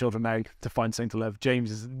 love to have children now, to find something to live.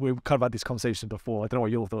 James, we've kind of had this conversation before. I don't know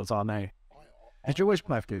what your thoughts are now. Did you always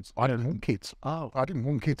have kids? I didn't want kids. Oh. I didn't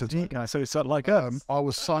want kids at all. Yeah, so it's like us. I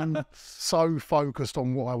was so focused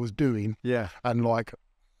on what I was doing. Yeah. And like,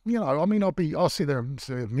 I mean, I'll sit there and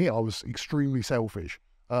admit I was extremely selfish.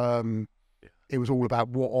 It was all about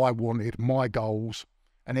what I wanted, my goals,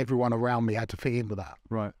 and everyone around me had to fit in with that.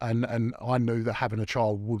 Right. And I knew that having a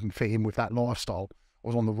child wouldn't fit in with that lifestyle. I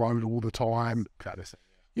was on the road all the time.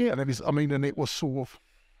 Yeah, and it was sort of,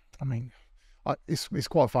 it's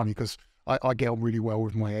quite funny because I get on really well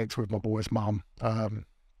with my ex, with my boy's mum. And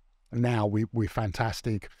now we're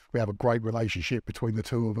fantastic. We have a great relationship between the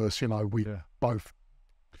two of us. We both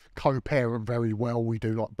co-parent very well. We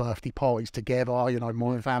do like birthday parties together.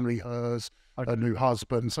 My family, hers, her new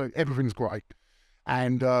husband. So everything's great.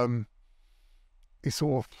 And it's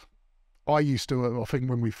sort of, I used to, I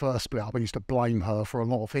think when we first split up, I used to blame her for a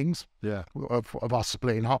lot of things. Yeah. Of us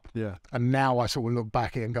splitting up. Yeah. And now I sort of look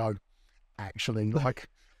back at it and go, actually, like,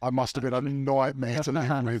 I must have been a nightmare to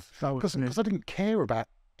live with. Because I didn't care about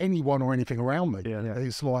anyone or anything around me. Yeah.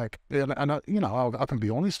 It's like, and I can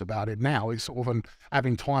be honest about it now. It's sort of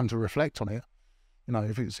having time to reflect on it.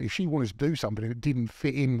 If she wanted to do something and it didn't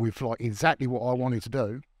fit in with like exactly what I wanted to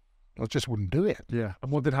do, I just wouldn't do it. Yeah.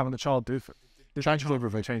 And what did having the child do for Change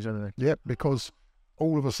everything. Change anything. Yeah, because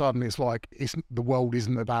all of a sudden it's like the world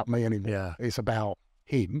isn't about me anymore. Yeah. It's about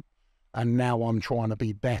him, and now I'm trying to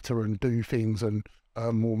be better and do things and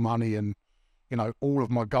earn more money, and all of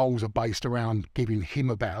my goals are based around giving him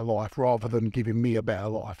a better life rather than giving me a better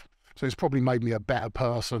life. So it's probably made me a better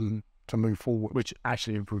person to move forward, which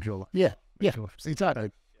actually improved your life. Yeah,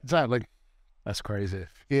 exactly. That's crazy.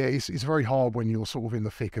 Yeah, it's very hard when you're sort of in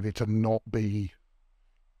the thick of it to not be,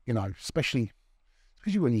 especially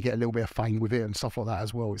when you get a little bit of fame with it and stuff like that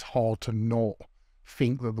as well. It's hard to not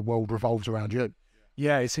think that the world revolves around you.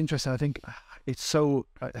 Yeah, it's interesting. I think it's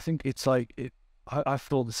like I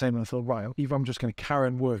thought the same. I thought, right, either I'm just going to carry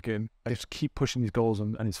on working and just keep pushing these goals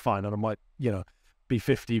and it's fine, and I might, be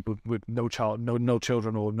 50 with no child, no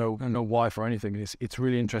children, or no wife or anything. It's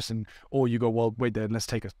really interesting. Or you go, well, wait there, let's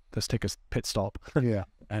take a pit stop. Yeah,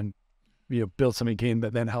 and build something in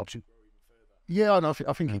that then helps you. Yeah, and I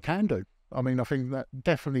think you can do. I mean, I think that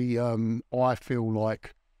definitely. I feel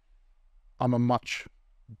like I'm a much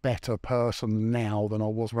better person now than I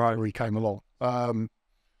was when he came along.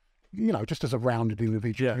 Just as a rounded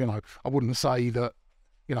individual. Yeah. I wouldn't say that.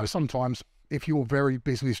 Sometimes if you're very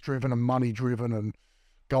business driven and money driven and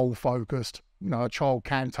goal focused, a child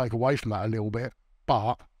can take away from that a little bit,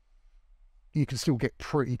 but you can still get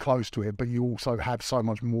pretty close to it. But you also have so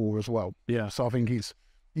much more as well. Yeah. So I think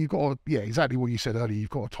you've got to, exactly what you said earlier. You've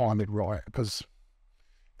got to time it right, because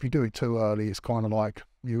if you do it too early, it's kind of like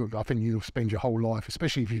I think you'll spend your whole life,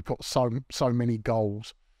 especially if you've got so many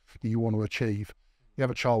goals that you want to achieve. You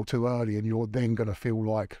have a child too early, and you're then going to feel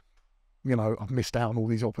like, I've missed out on all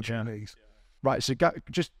these opportunities. Yeah. Right. So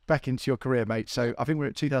just back into your career, mate. So I think we're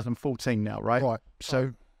at 2014 now, right? Right.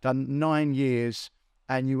 So done 9 years,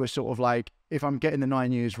 and you were sort of like, if I'm getting the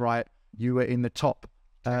 9 years right, you were in the top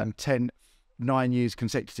 10. 9 years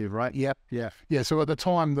consecutive, right? Yep. Yeah. So at the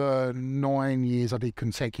time, the 9 years I did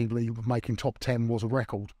consecutively making top 10 was a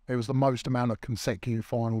record. It was the most amount of consecutive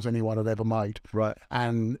finals anyone had ever made. Right.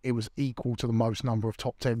 And it was equal to the most number of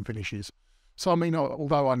top 10 finishes. So, I mean,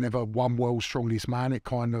 although I never won World's Strongest Man, it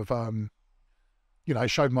kind of, it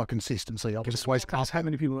showed my consistency. I was always how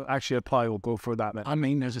many people actually apply or go for that, man? I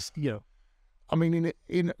mean, there's just, I mean,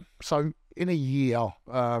 in a year,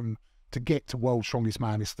 to get to World's Strongest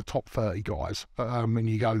Man, it's the top 30 guys. And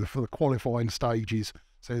you go for the qualifying stages.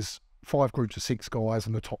 So there's 5 groups of 6 guys,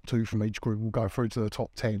 and the top 2 from each group will go through to the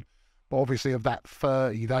top 10. But obviously, of that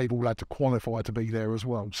 30, they've all had to qualify to be there as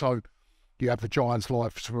well. So you have the Giants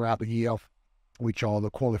Live throughout the year, which are the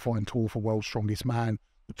qualifying tour for World's Strongest Man.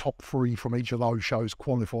 The top 3 from each of those shows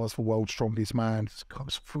qualifies for World's Strongest Man. It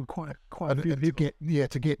comes through quite and a few people.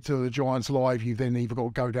 to get to the Giants Live, you've then either got to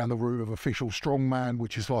go down the route of official strongman,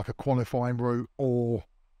 which is like a qualifying route, or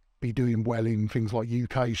be doing well in things like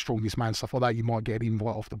UK Strongest Man, stuff like that. You might get an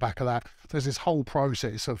invite off the back of that. There's this whole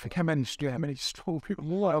process of how many strong people.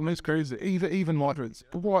 Right, I mean, it's crazy. Even like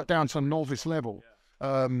right down to novice level.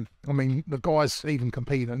 I mean, the guys even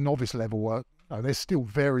competing at novice level they're still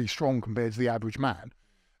very strong compared to the average man.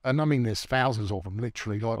 And I mean, there's thousands of them,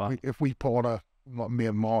 literally. Like, if we put on like me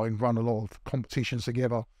and mine run a lot of competitions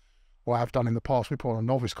together, or have done in the past, we put on a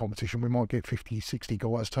novice competition, we might get 50, 60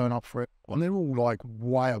 guys turn up for it. And they're all like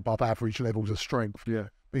way above average levels of strength. Yeah.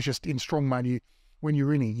 It's just in strongman, when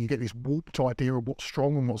you're in it, you get this warped idea of what's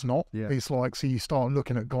strong and what's not. Yeah. It's like, so you start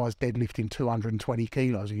looking at guys deadlifting 220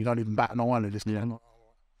 kilos and you don't even bat an eyelid.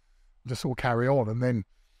 Just sort of carry on. And then,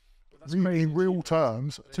 in real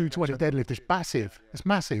terms, 220 deadlift is massive. It's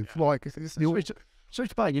massive. Like, So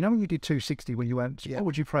it's bad. You know when you did 260 when you went, what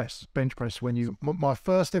would you press? Bench press when you... My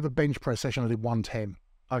first ever bench press session, I did 110.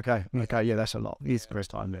 Okay, yeah, that's a lot. It's the first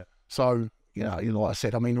time, yeah. So, like I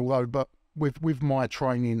said, I mean, but with my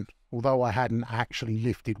training, although I hadn't actually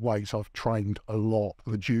lifted weights, I've trained a lot,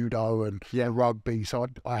 the judo and rugby. So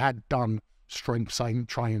I had done strength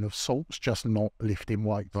training of sorts, just not lifting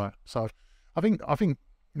weights. Right. So I think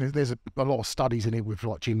there's a lot of studies in it with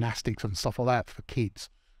like gymnastics and stuff like that for kids.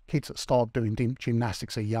 Kids that start doing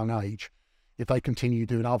gymnastics at a young age, if they continue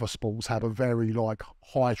doing other sports, have a very like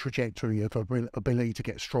high trajectory of ability to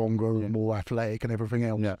get stronger and more athletic and everything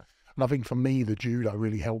else. Yeah. And I think for me, the judo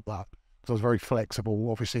really helped that, because I was very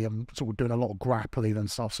flexible. Obviously, I'm sort of doing a lot of grappling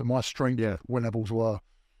and stuff, so my strength levels were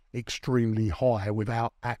extremely high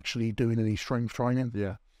without actually doing any strength training.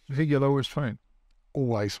 Yeah. Do you think you'll always train?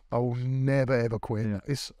 Always. I will never ever quit. Yeah.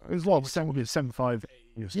 It's like 75.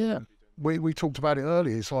 Yeah. We talked about it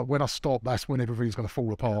earlier. It's like when I stop, that's when everything's going to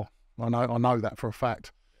fall apart. I know that for a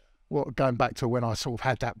fact. Well, going back to when I sort of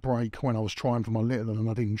had that break when I was trying for my little and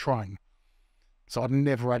I didn't train. So I've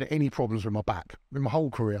never had any problems with my back in my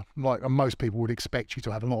whole career. Like, and most people would expect you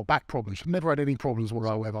to have a lot of back problems. I've never had any problems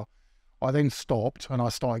whatsoever. I then stopped and I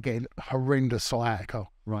started getting horrendous sciatica.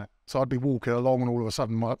 Right. So I'd be walking along and all of a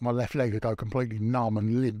sudden my left leg would go completely numb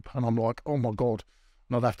and limp. And I'm like, oh my God.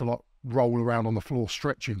 And I'd have to like roll around on the floor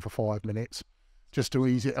stretching for 5 minutes just to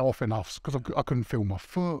ease it off enough, because I couldn't feel my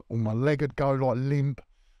foot or my leg would go like limp.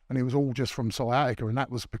 And it was all just from sciatica, and that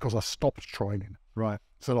was because I stopped training. Right.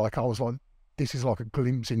 So like I was like, this is like a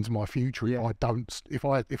glimpse into my future. Yeah. If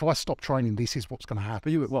I stop training, this is what's going to happen.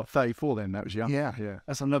 But you were, what, 34 then? That was young? Yeah. Yeah.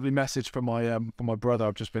 That's a lovely message from my brother.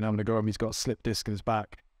 I've just been having a go at him. He's got a slip disc in his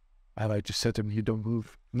back. And I just said to him, you don't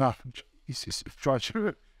move. No. He's trying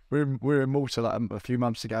to... We were in Malta like a few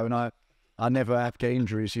months ago, and I never have get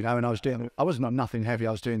injuries, and I was not nothing heavy.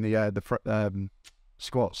 I was doing the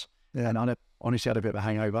squats, and I honestly had a bit of a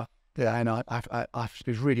hangover. Yeah, and it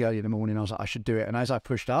was really early in the morning. I was like, I should do it, and as I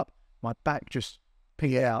pushed up, my back just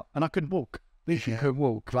pinged out, and I couldn't walk. Literally couldn't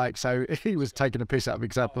walk. Like, so he was taking a piss out of me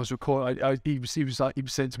because I was recording. He was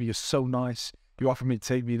saying to me, "You're so nice. You offered me to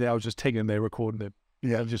take me there." I was just taking him there, recording him.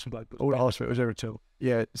 Yeah, just like all the hospital was there until.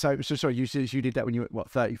 Yeah. So sorry. You did that when you were what,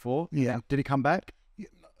 34? Yeah. Did it come back?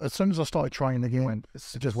 As soon as I started training again, it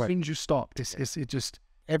just went. As soon as you stopped, it just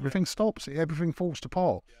everything stops. Everything falls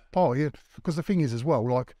apart. Because the thing is as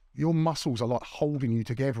well, like your muscles are like holding you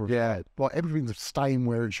together. Yeah. Like everything's staying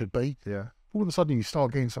where it should be. Yeah. All of a sudden you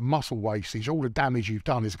start getting some muscle wastage. All the damage you've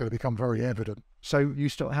done is going to become very evident. So you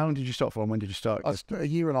stopped. How long did you stop for? And when did you start? A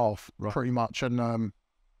year and a half, pretty much. And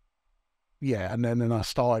and then I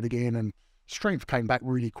started again, and strength came back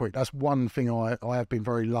really quick. That's one thing I have been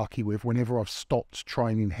very lucky with. Whenever I've stopped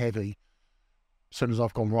training heavy, as soon as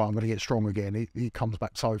I've gone, right, I'm going to get strong again, it comes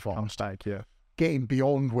back so fast. Yeah. Getting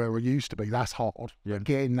beyond where it used to be, that's hard. Yeah. But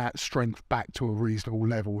getting that strength back to a reasonable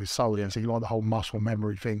level is so easy, like the whole muscle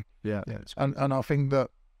memory thing. Yeah. And I think that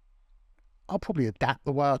I'll probably adapt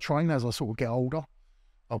the way I train as I sort of get older.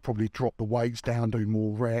 I'll probably drop the weights down, do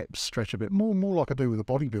more reps, stretch a bit more like I do with the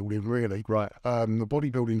bodybuilding, really. Right. The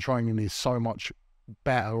bodybuilding training is so much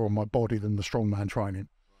better on my body than the strongman training.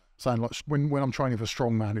 So like when I'm training for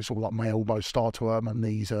strongman, it's all like my elbows start to hurt, my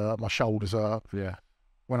knees hurt, my shoulders hurt. Yeah.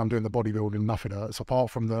 when I'm doing the bodybuilding, nothing hurts apart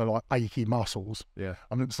from the like achy muscles. Yeah.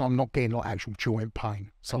 I'm not getting like actual joint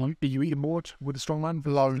pain. So Are you eating more with the strongman?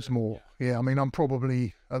 loads more. Yeah, I mean, I'm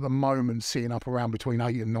probably at the moment sitting up around between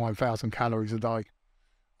 8,000 and 9,000 calories a day,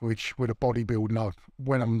 which with a bodybuilder,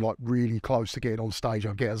 when I'm like really close to getting on stage,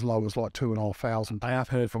 I get as low as like 2,500. I have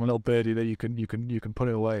heard from a little birdie that you can put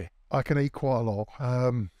it away. I can eat quite a lot.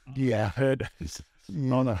 Yeah. I've heard.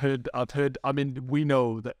 I mean, we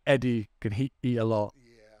know that Eddie can eat a lot,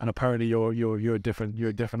 and apparently you're different. You're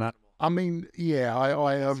a different animal. I mean, yeah.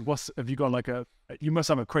 Have you got like you must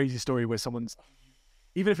have a crazy story where someone's,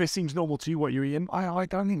 even if it seems normal to you what you're eating, I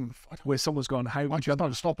don't even. where someone's gone, how? I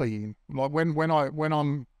don't stop eating. Like when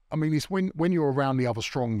I'm. I mean, it's when you're around the other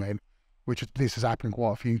strongmen, which this has happened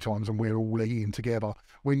quite a few times, and we're all eating together.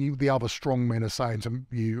 When the other strongmen are saying to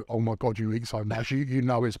you, "Oh my God, you eat so much," you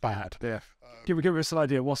know it's bad. Yeah. Give us an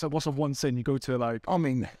idea. What's a one sin you go to like? I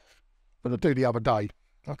mean, but I do the other day.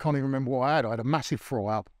 I can't even remember what I had. I had a massive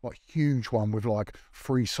fry up, like huge one with like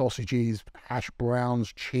 3 sausages, hash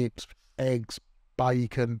browns, chips, eggs,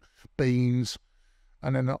 bacon, beans.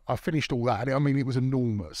 And then I finished all that. I mean, it was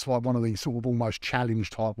enormous, like one of these sort of almost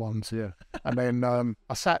challenge type ones. Yeah. And then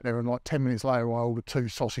I sat there and like 10 minutes later, I ordered 2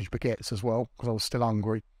 sausage baguettes as well because I was still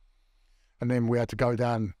hungry. And then we had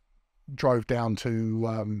to drove down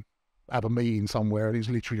to have a meeting somewhere, and it was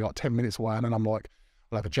literally like 10 minutes away. And then I'm like,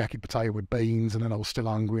 I'll have a jacket potato with beans. And then I was still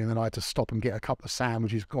hungry. And then I had to stop and get a couple of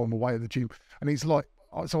sandwiches on my way to the gym. And it's like,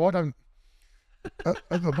 so I don't, at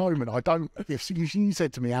the moment, I don't, if you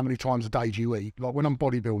said to me, how many times a day do you eat? Like when I'm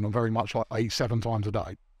bodybuilding, I'm very much like I eat 7 times a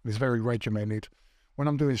day. It's very regimented. When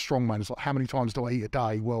I'm doing strongman, it's like, how many times do I eat a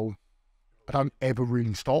day? Well, I don't ever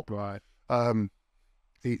really stop. Right. I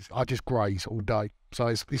just graze all day. So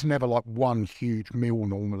it's never like one huge meal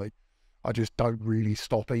normally. I just don't really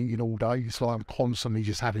stop eating all day. It's like I'm constantly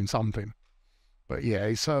just having something. But yeah,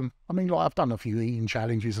 it's I mean, like I've done a few eating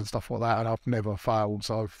challenges and stuff like that, and I've never failed.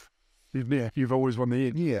 So you've always won the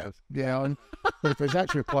eating. Yeah. And there's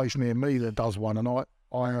actually a place near me that does one,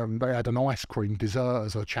 and they had an ice cream dessert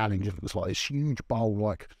as a challenge. It was like this huge bowl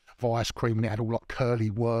like of ice cream, and it had all like curly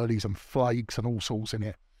whirlies and flakes and all sorts in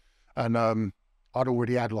it. And I'd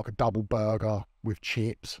already had like a double burger with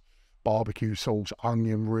chips, barbecue sauce,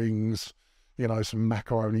 onion rings, some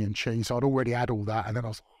macaroni and cheese. So I'd already had all that, and then I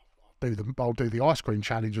was like, I'll do the ice cream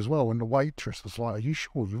challenge as well. And the waitress was like, "Are you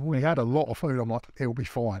sure? You've already had a lot of food." I'm like, "It'll be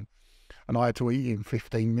fine." And I had to eat it in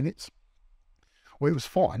 15 minutes. Well, it was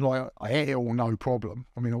fine. Like I ate it all, no problem.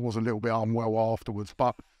 I mean, I was a little bit unwell afterwards,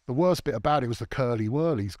 but the worst bit about it was the curly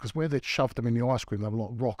whirlies, because where they'd shoved them in the ice cream, they were like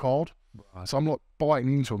rock hard. Right. So I'm like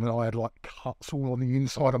biting into them, and I had like cuts all on the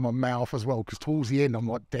inside of my mouth as well, because towards the end I'm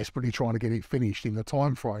like desperately trying to get it finished in the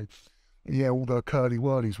time frame. And yeah, all the curly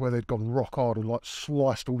whirlies where they'd gone rock hard and like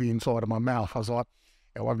sliced all the inside of my mouth. I was like,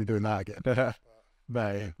 I won't be doing that again.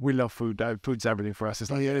 Mate, we love food. Food's everything for us. It's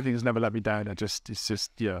like the only thing that's never let me down. It's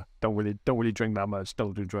just don't really drink that much.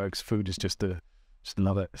 Don't do drugs. Food is just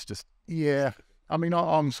love it. It's just I mean,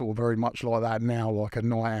 I'm sort of very much like that now. Like a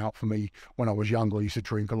night out for me, when I was younger, I used to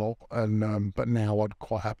drink a lot, and but now I'd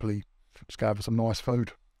quite happily just go for some nice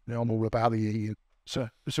food. I'm all about the eating. So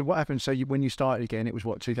what happened? So when you started again, it was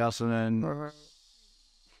what, 2000?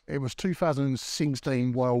 It was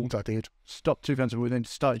 2016 World I did. Stopped 2000, then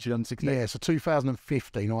started 2016? Yeah, so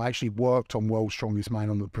 2015, I actually worked on World's Strongest Man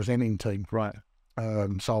on the presenting team. Right.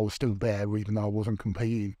 So I was still there, even though I wasn't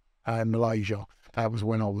competing. And Malaysia, that was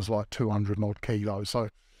when I was like 200 odd kilos. So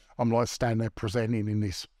I'm like standing there presenting in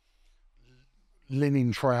this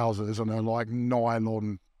linen trousers and a like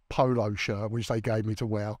nylon polo shirt, which they gave me to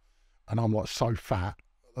wear. And I'm like so fat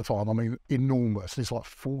at the time. I mean, enormous. It's like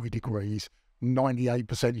 40 degrees.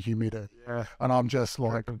 98% humidity, and I'm just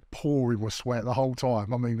like pouring with sweat the whole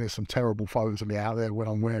time. I mean, there's some terrible photos of me out there when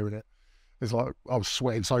I'm wearing it. It's like I was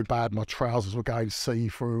sweating so bad, my trousers were going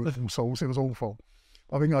see-through and all sorts. It was awful.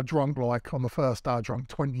 I think I drank on the first day, I drank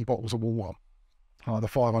 20 bottles of water, the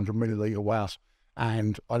 500 milliliter warehouse,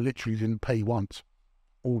 and I literally didn't pee once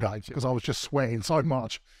all day because I was just sweating so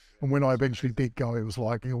much. And when I eventually did go, it was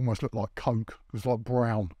like, it almost looked like Coke. It was like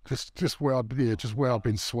brown, just where I'd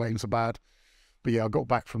been sweating so bad. But yeah, I got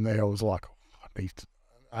back from there. I was like,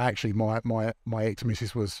 actually, my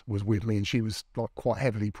ex-missus was with me, and she was like quite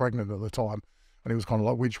heavily pregnant at the time. And it was kind of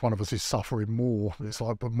like, which one of us is suffering more? It's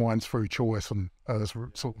like, but mine's through choice and hers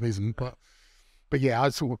sort of isn't. But yeah, I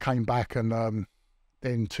sort of came back, and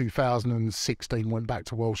then 2016 went back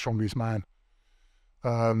to World's Strongest Man,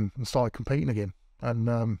 and started competing again.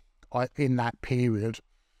 And in that period,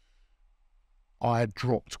 I had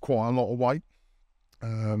dropped quite a lot of weight.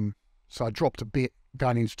 So I dropped a bit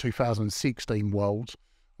going into 2016 Worlds,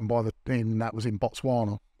 And that was in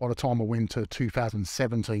Botswana. By the time I went to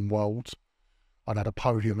 2017 Worlds, I'd had a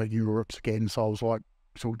podium at Europe's again, so I was like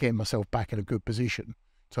sort of getting myself back in a good position in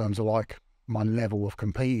terms of like my level of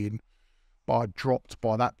competing. But I dropped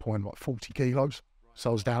by that point like 40 kilos, so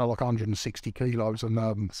I was down to like 160 kilos,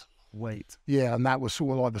 and Weight. yeah, and that was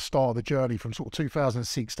sort of like the start of the journey from sort of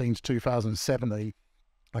 2016 to 2017.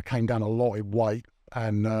 I came down a lot in weight,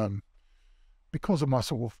 and because of my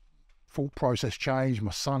sort of thought process change,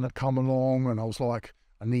 my son had come along, and I was like,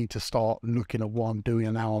 I need to start looking at what I'm doing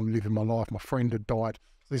and how I'm living my life. My friend had died.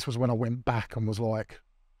 This was when I went back and was like,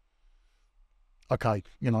 okay,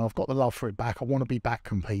 you know, I've got the love for it back. I want to be back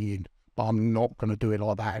competing, but I'm not going to do it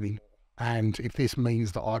like that anymore. And if this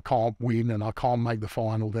means that I can't win and I can't make the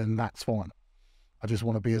final, then that's fine. I just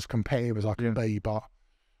want to be as competitive as I can be, but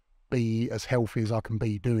be as healthy as I can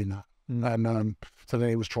be doing that. And so then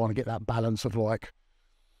it was trying to get that balance of like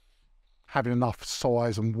having enough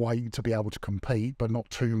size and weight to be able to compete, but not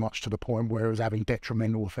too much to the point where it was having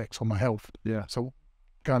detrimental effects on my health. Yeah. So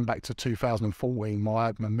going back to 2014, I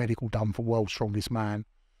had my medical done for World's Strongest Man.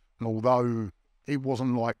 And although it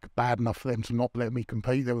wasn't like bad enough for them to not let me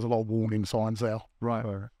compete, there was a lot of warning signs there. Right.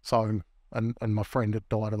 So, and my friend had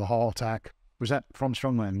died of a heart attack. Was that from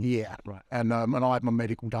Strongman? Yeah. Right. And I had my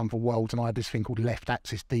medical done for Worlds, and I had this thing called left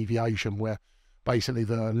axis deviation, where basically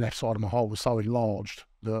the left side of my heart was so enlarged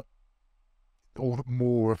that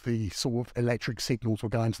more of the sort of electric signals were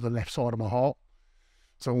going to the left side of my heart.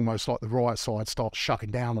 So almost like the right side starts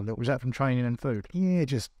shutting down a little. Was that from training and food? Yeah,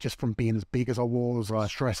 just from being as big as I was, the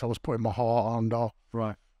stress I was putting my heart under,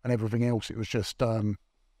 Right. and everything else. It was just, it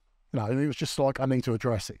was just like, I need to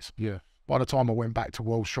address this. Yeah. By the time I went back to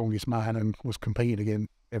World's Strongest Man and was competing again,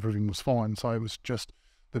 everything was fine. So it was just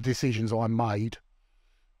the decisions I made,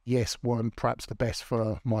 yes, weren't perhaps the best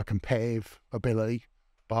for my competitive ability,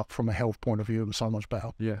 but from a health point of view, it was so much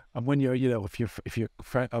better. Yeah. And when you're, if your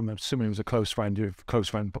friend, I'm assuming it was a close friend, your close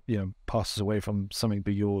friend, passes away from something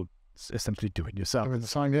that you're essentially doing yourself. Doing the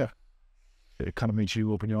same, yeah. It kind of makes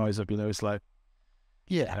you open your eyes up, it's like,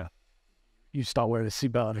 Yeah. you start wearing a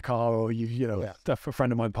seatbelt in a car, or a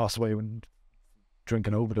friend of mine passed away when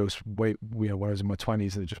drinking overdose. When I was in my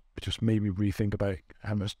 20s, and it just made me rethink about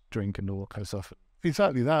how much drink and all that kind of stuff.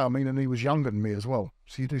 Exactly that. I mean, and he was younger than me as well.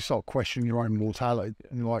 So you do start questioning your own mortality.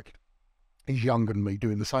 And you're like, he's younger than me,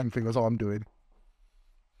 doing the same thing as I'm doing.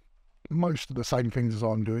 Most of the same things as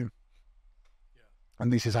I'm doing. Yeah.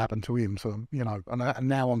 And this has happened to him. So, and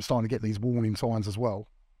now I'm starting to get these warning signs as well.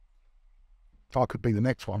 I could be the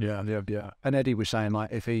next one. Yeah. And Eddie was saying,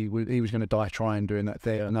 like, if he was going to die trying doing that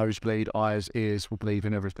thing, nosebleed, eyes, ears will bleed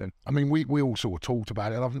and everything. I mean, we all sort of talked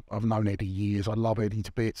about it. I've known Eddie years. I love Eddie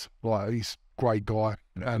to bits. Like, he's a great guy.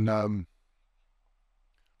 And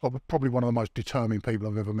probably one of the most determined people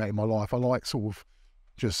I've ever met in my life. I like sort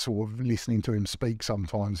of listening to him speak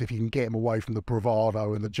sometimes. If you can get him away from the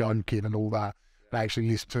bravado and the joking and all that, and actually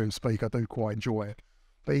listen to him speak, I do quite enjoy it.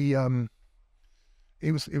 But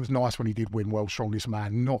it was nice when he did win World's Strongest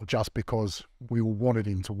Man, not just because we all wanted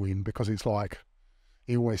him to win, because it's like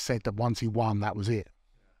he always said that once he won, that was it.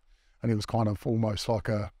 And it was kind of almost like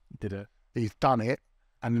he's done it,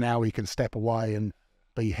 and now he can step away and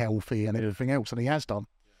be healthy and everything else, and he has done.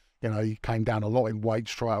 He came down a lot in weight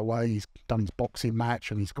straight away. He's done his boxing match,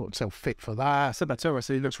 and he's got himself fit for that. I said that too. I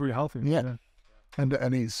said he looks really healthy. Yeah. And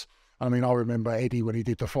I remember Eddie when he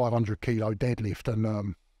did the 500 kilo deadlift,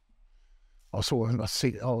 and I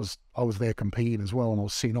was there competing as well, and I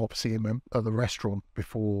was sitting opposite him at the restaurant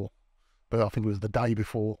before, but I think it was the day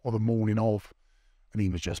before or the morning of, and he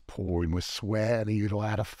was just pouring with sweat, and he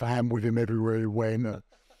had a fan with him everywhere he went.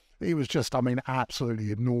 He was just,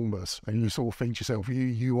 absolutely enormous, and you sort of think to yourself,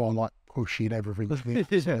 you are like pushing everything.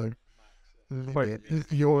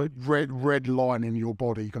 You're red line in your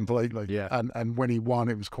body completely. Yeah. And when he won,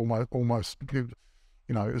 it was almost, it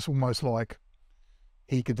was almost like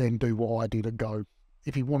he could then do what I did and go.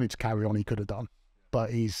 If he wanted to carry on, he could have done.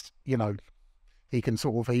 But he's, he can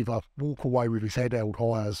sort of either walk away with his head held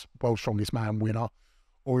high as World's Strongest Man winner,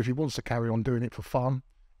 or if he wants to carry on doing it for fun,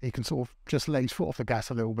 he can sort of just let his foot off the gas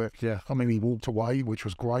a little bit. Yeah. He walked away, which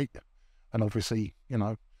was great. And obviously,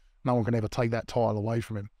 no one can ever take that title away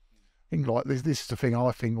from him. I think like this is the thing,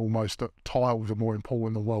 I think almost that titles are more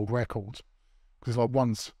important than world records. Because like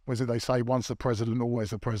once the president, always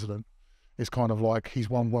the president. It's kind of like he's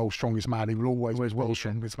one World's Strongest Man. He will always be World's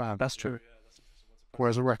Strongest Man. That's true.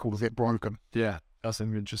 Whereas a record will get broken. Yeah, that's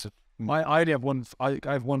interesting. I only have one. I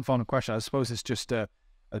have one final question. I suppose it's just a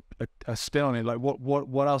spin on it. Like,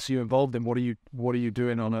 what else are you involved in? What are you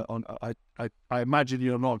doing I imagine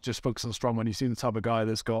you're not just focused on strongman. You seem the type of guy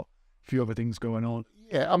that's got a few other things going on.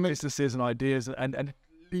 Yeah, businesses and ideas and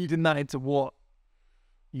leading that into what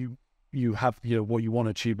you have, what you want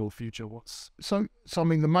to achieve in the future? So I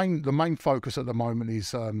mean, the main focus at the moment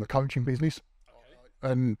is the coaching business,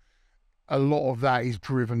 and a lot of that is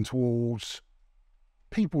driven towards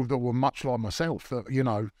people that were much like myself,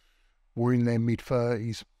 that were in their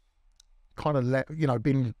mid-30s, kind of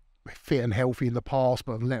been fit and healthy in the past,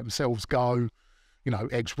 but have let themselves go.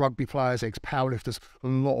 Ex-rugby players, ex-powerlifters. A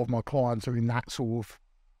lot of my clients are in that sort of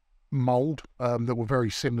mould, that were very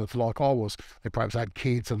similar to like I was. They perhaps had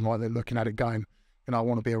kids and like they're looking at it going, I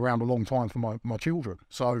want to be around a long time for my children.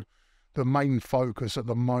 So the main focus at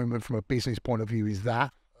the moment from a business point of view is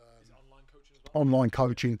that. Online coaching as well? Online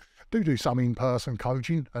coaching. Do some in-person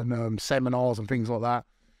coaching and seminars and things like that.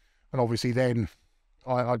 And obviously then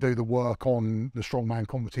I do the work on the strongman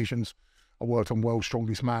competitions. I worked on World's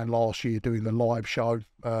Strongest Man last year doing the live show,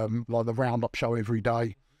 like the roundup show every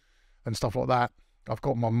day and stuff like that. I've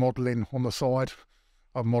got my modelling on the side.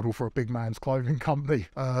 I model for a big man's clothing company,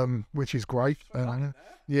 which is great.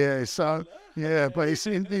 Yeah, so yeah, but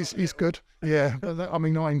it's good. Yeah, but I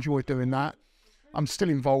mean, I enjoy doing that. I'm still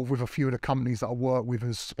involved with a few of the companies that I work with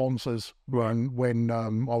as sponsors. When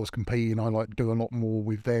I was competing, I like do a lot more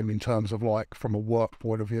with them in terms of like from a work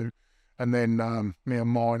point of view. And then me and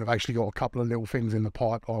mine have actually got a couple of little things in the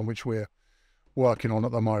pipeline which we're working on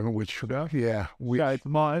at the moment. Which Goodbye,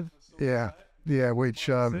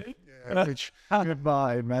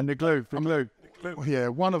 man. The glue. Yeah,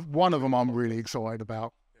 one of them I'm really excited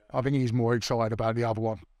about. I think he's more excited about the other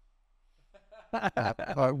one.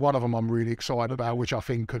 One of them I'm really excited about, which I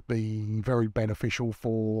think could be very beneficial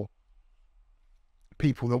for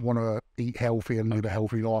people that want to eat healthy and live a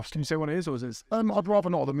healthy lifestyle. Can you say what it is, or is it? I'd rather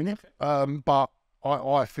not at the minute, but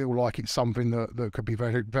I feel like it's something that could be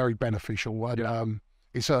very, very beneficial, and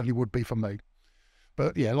it certainly would be for me.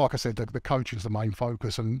 But yeah, like I said, the coaching is the main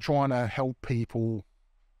focus, and trying to help people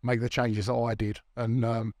make the changes that I did.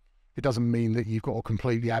 And it doesn't mean that you've got to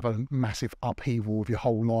completely have a massive upheaval of your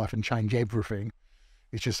whole life and change everything.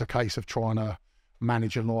 It's just a case of trying to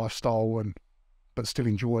manage a lifestyle but still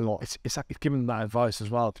enjoy life. It's giving that advice as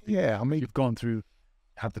well. Yeah, I mean, you've gone through,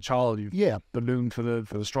 had the child, you've ballooned for the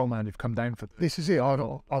strongman, you've come down for this is it.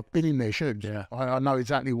 I've been in their shoes. Yeah, I know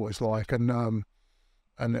exactly what it's like, and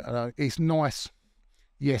it's nice.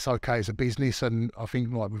 Yes, okay, it's a business, and I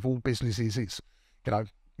think like with all businesses, it's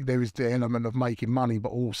there is the element of making money, but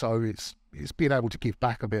also it's being able to give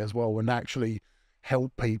back a bit as well and actually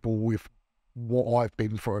help people with what I've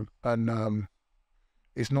been through. And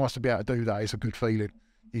it's nice to be able to do that. It's a good feeling.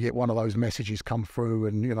 You get one of those messages come through,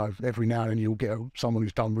 and every now and then you'll get someone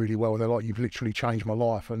who's done really well. They're like, "You've literally changed my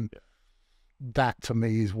life," and that to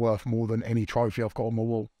me is worth more than any trophy I've got on my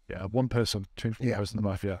wall. Yeah, one person, two person in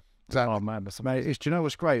life. Yeah. Exactly. Oh man, Mate, do you know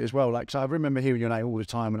what's great as well? Like, so I remember hearing your name all the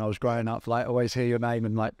time when I was growing up. Like, always hear your name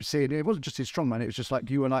and like seeing it wasn't just his strongman. It was just like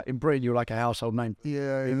you were like in Britain, you were like a household name.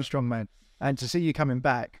 Yeah, in strongman. And to see you coming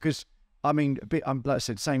back, because I mean, I'm like I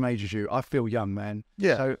said, same age as you. I feel young, man.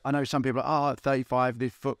 Yeah. So I know some people are 35,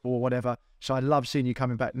 this football, whatever. So I love seeing you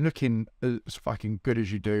coming back, looking as fucking good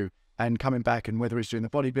as you do, and coming back, and whether it's doing the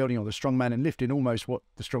bodybuilding or the strongman and lifting almost what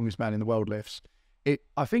the strongest man in the world lifts.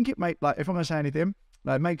 I think it make like if I'm gonna say anything,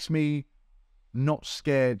 it makes me not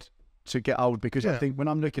scared to get old, because I think when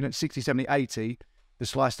I'm looking at 60, 70, 80, the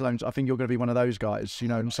sliced alones, I think you're going to be one of those guys,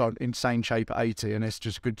 so insane shape at 80, and it's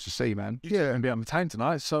just good to see, man. Yeah, and be on the town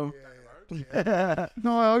tonight, so. No,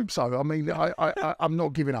 I hope so. I mean, I'm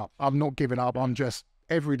not giving up. I'm just,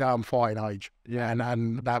 every day I'm fighting age. Yeah.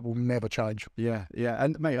 And that will never change. Yeah.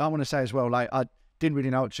 And mate, I want to say as well, like, I didn't really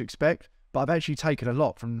know what to expect, but I've actually taken a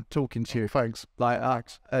lot from talking to you. Thanks. Like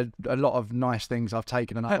a lot of nice things I've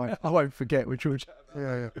taken, and I won't forget which.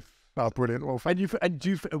 Yeah. Oh, brilliant. Well,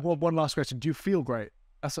 one last question: do you feel great?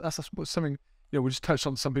 That's something. We just touched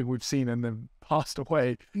on something we've seen and then passed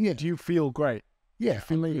away. Yeah. Do you feel great? Yeah,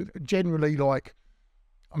 feeling generally like,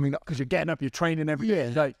 I mean, because you're getting up, you're training every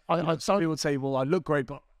day. Like, some people would say, "Well, I look great,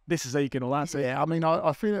 but this is aching," or that's it. Yeah, I mean,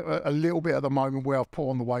 I feel a little bit at the moment where I've put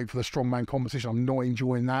on the weight for the strongman competition. I'm not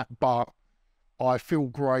enjoying that, but I feel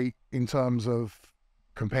great in terms of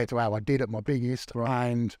compared to how I did at my biggest,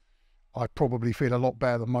 and I probably feel a lot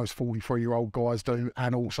better than most 43-year-old guys do.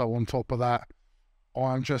 And also on top of that,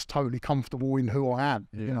 I'm just totally comfortable in who I am,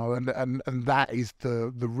 and that is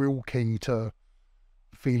the real key to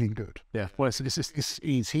feeling good. Yeah, well,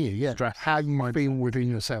 it's here. Yeah, stress. How you feel within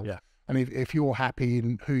yourself. Yeah, and if you're happy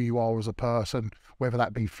in who you are as a person, whether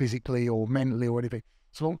that be physically or mentally or anything.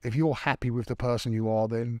 So if you're happy with the person you are,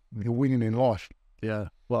 then you're winning in life. Yeah.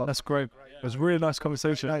 Well, that's great. It was a really nice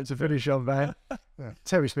conversation. To finish on, man.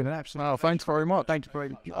 Terry, it's been an absolute. Oh, thanks very much. Thank you very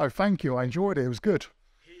much. Oh, thank you. I enjoyed it. It was good.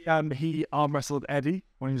 he arm wrestled Eddie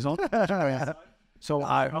when he was on. So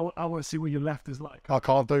I want to see what your left is like. I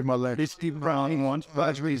can't do my left. It's Steve Brown once, but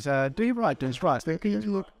actually, do you right? Do it right.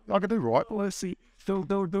 Look, I can do right. Let's see.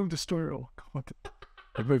 Don't destroy it all. Come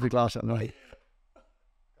on. Move the glass up the way.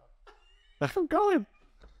 I'm going.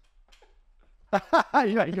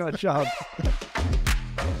 You ain't got a chance.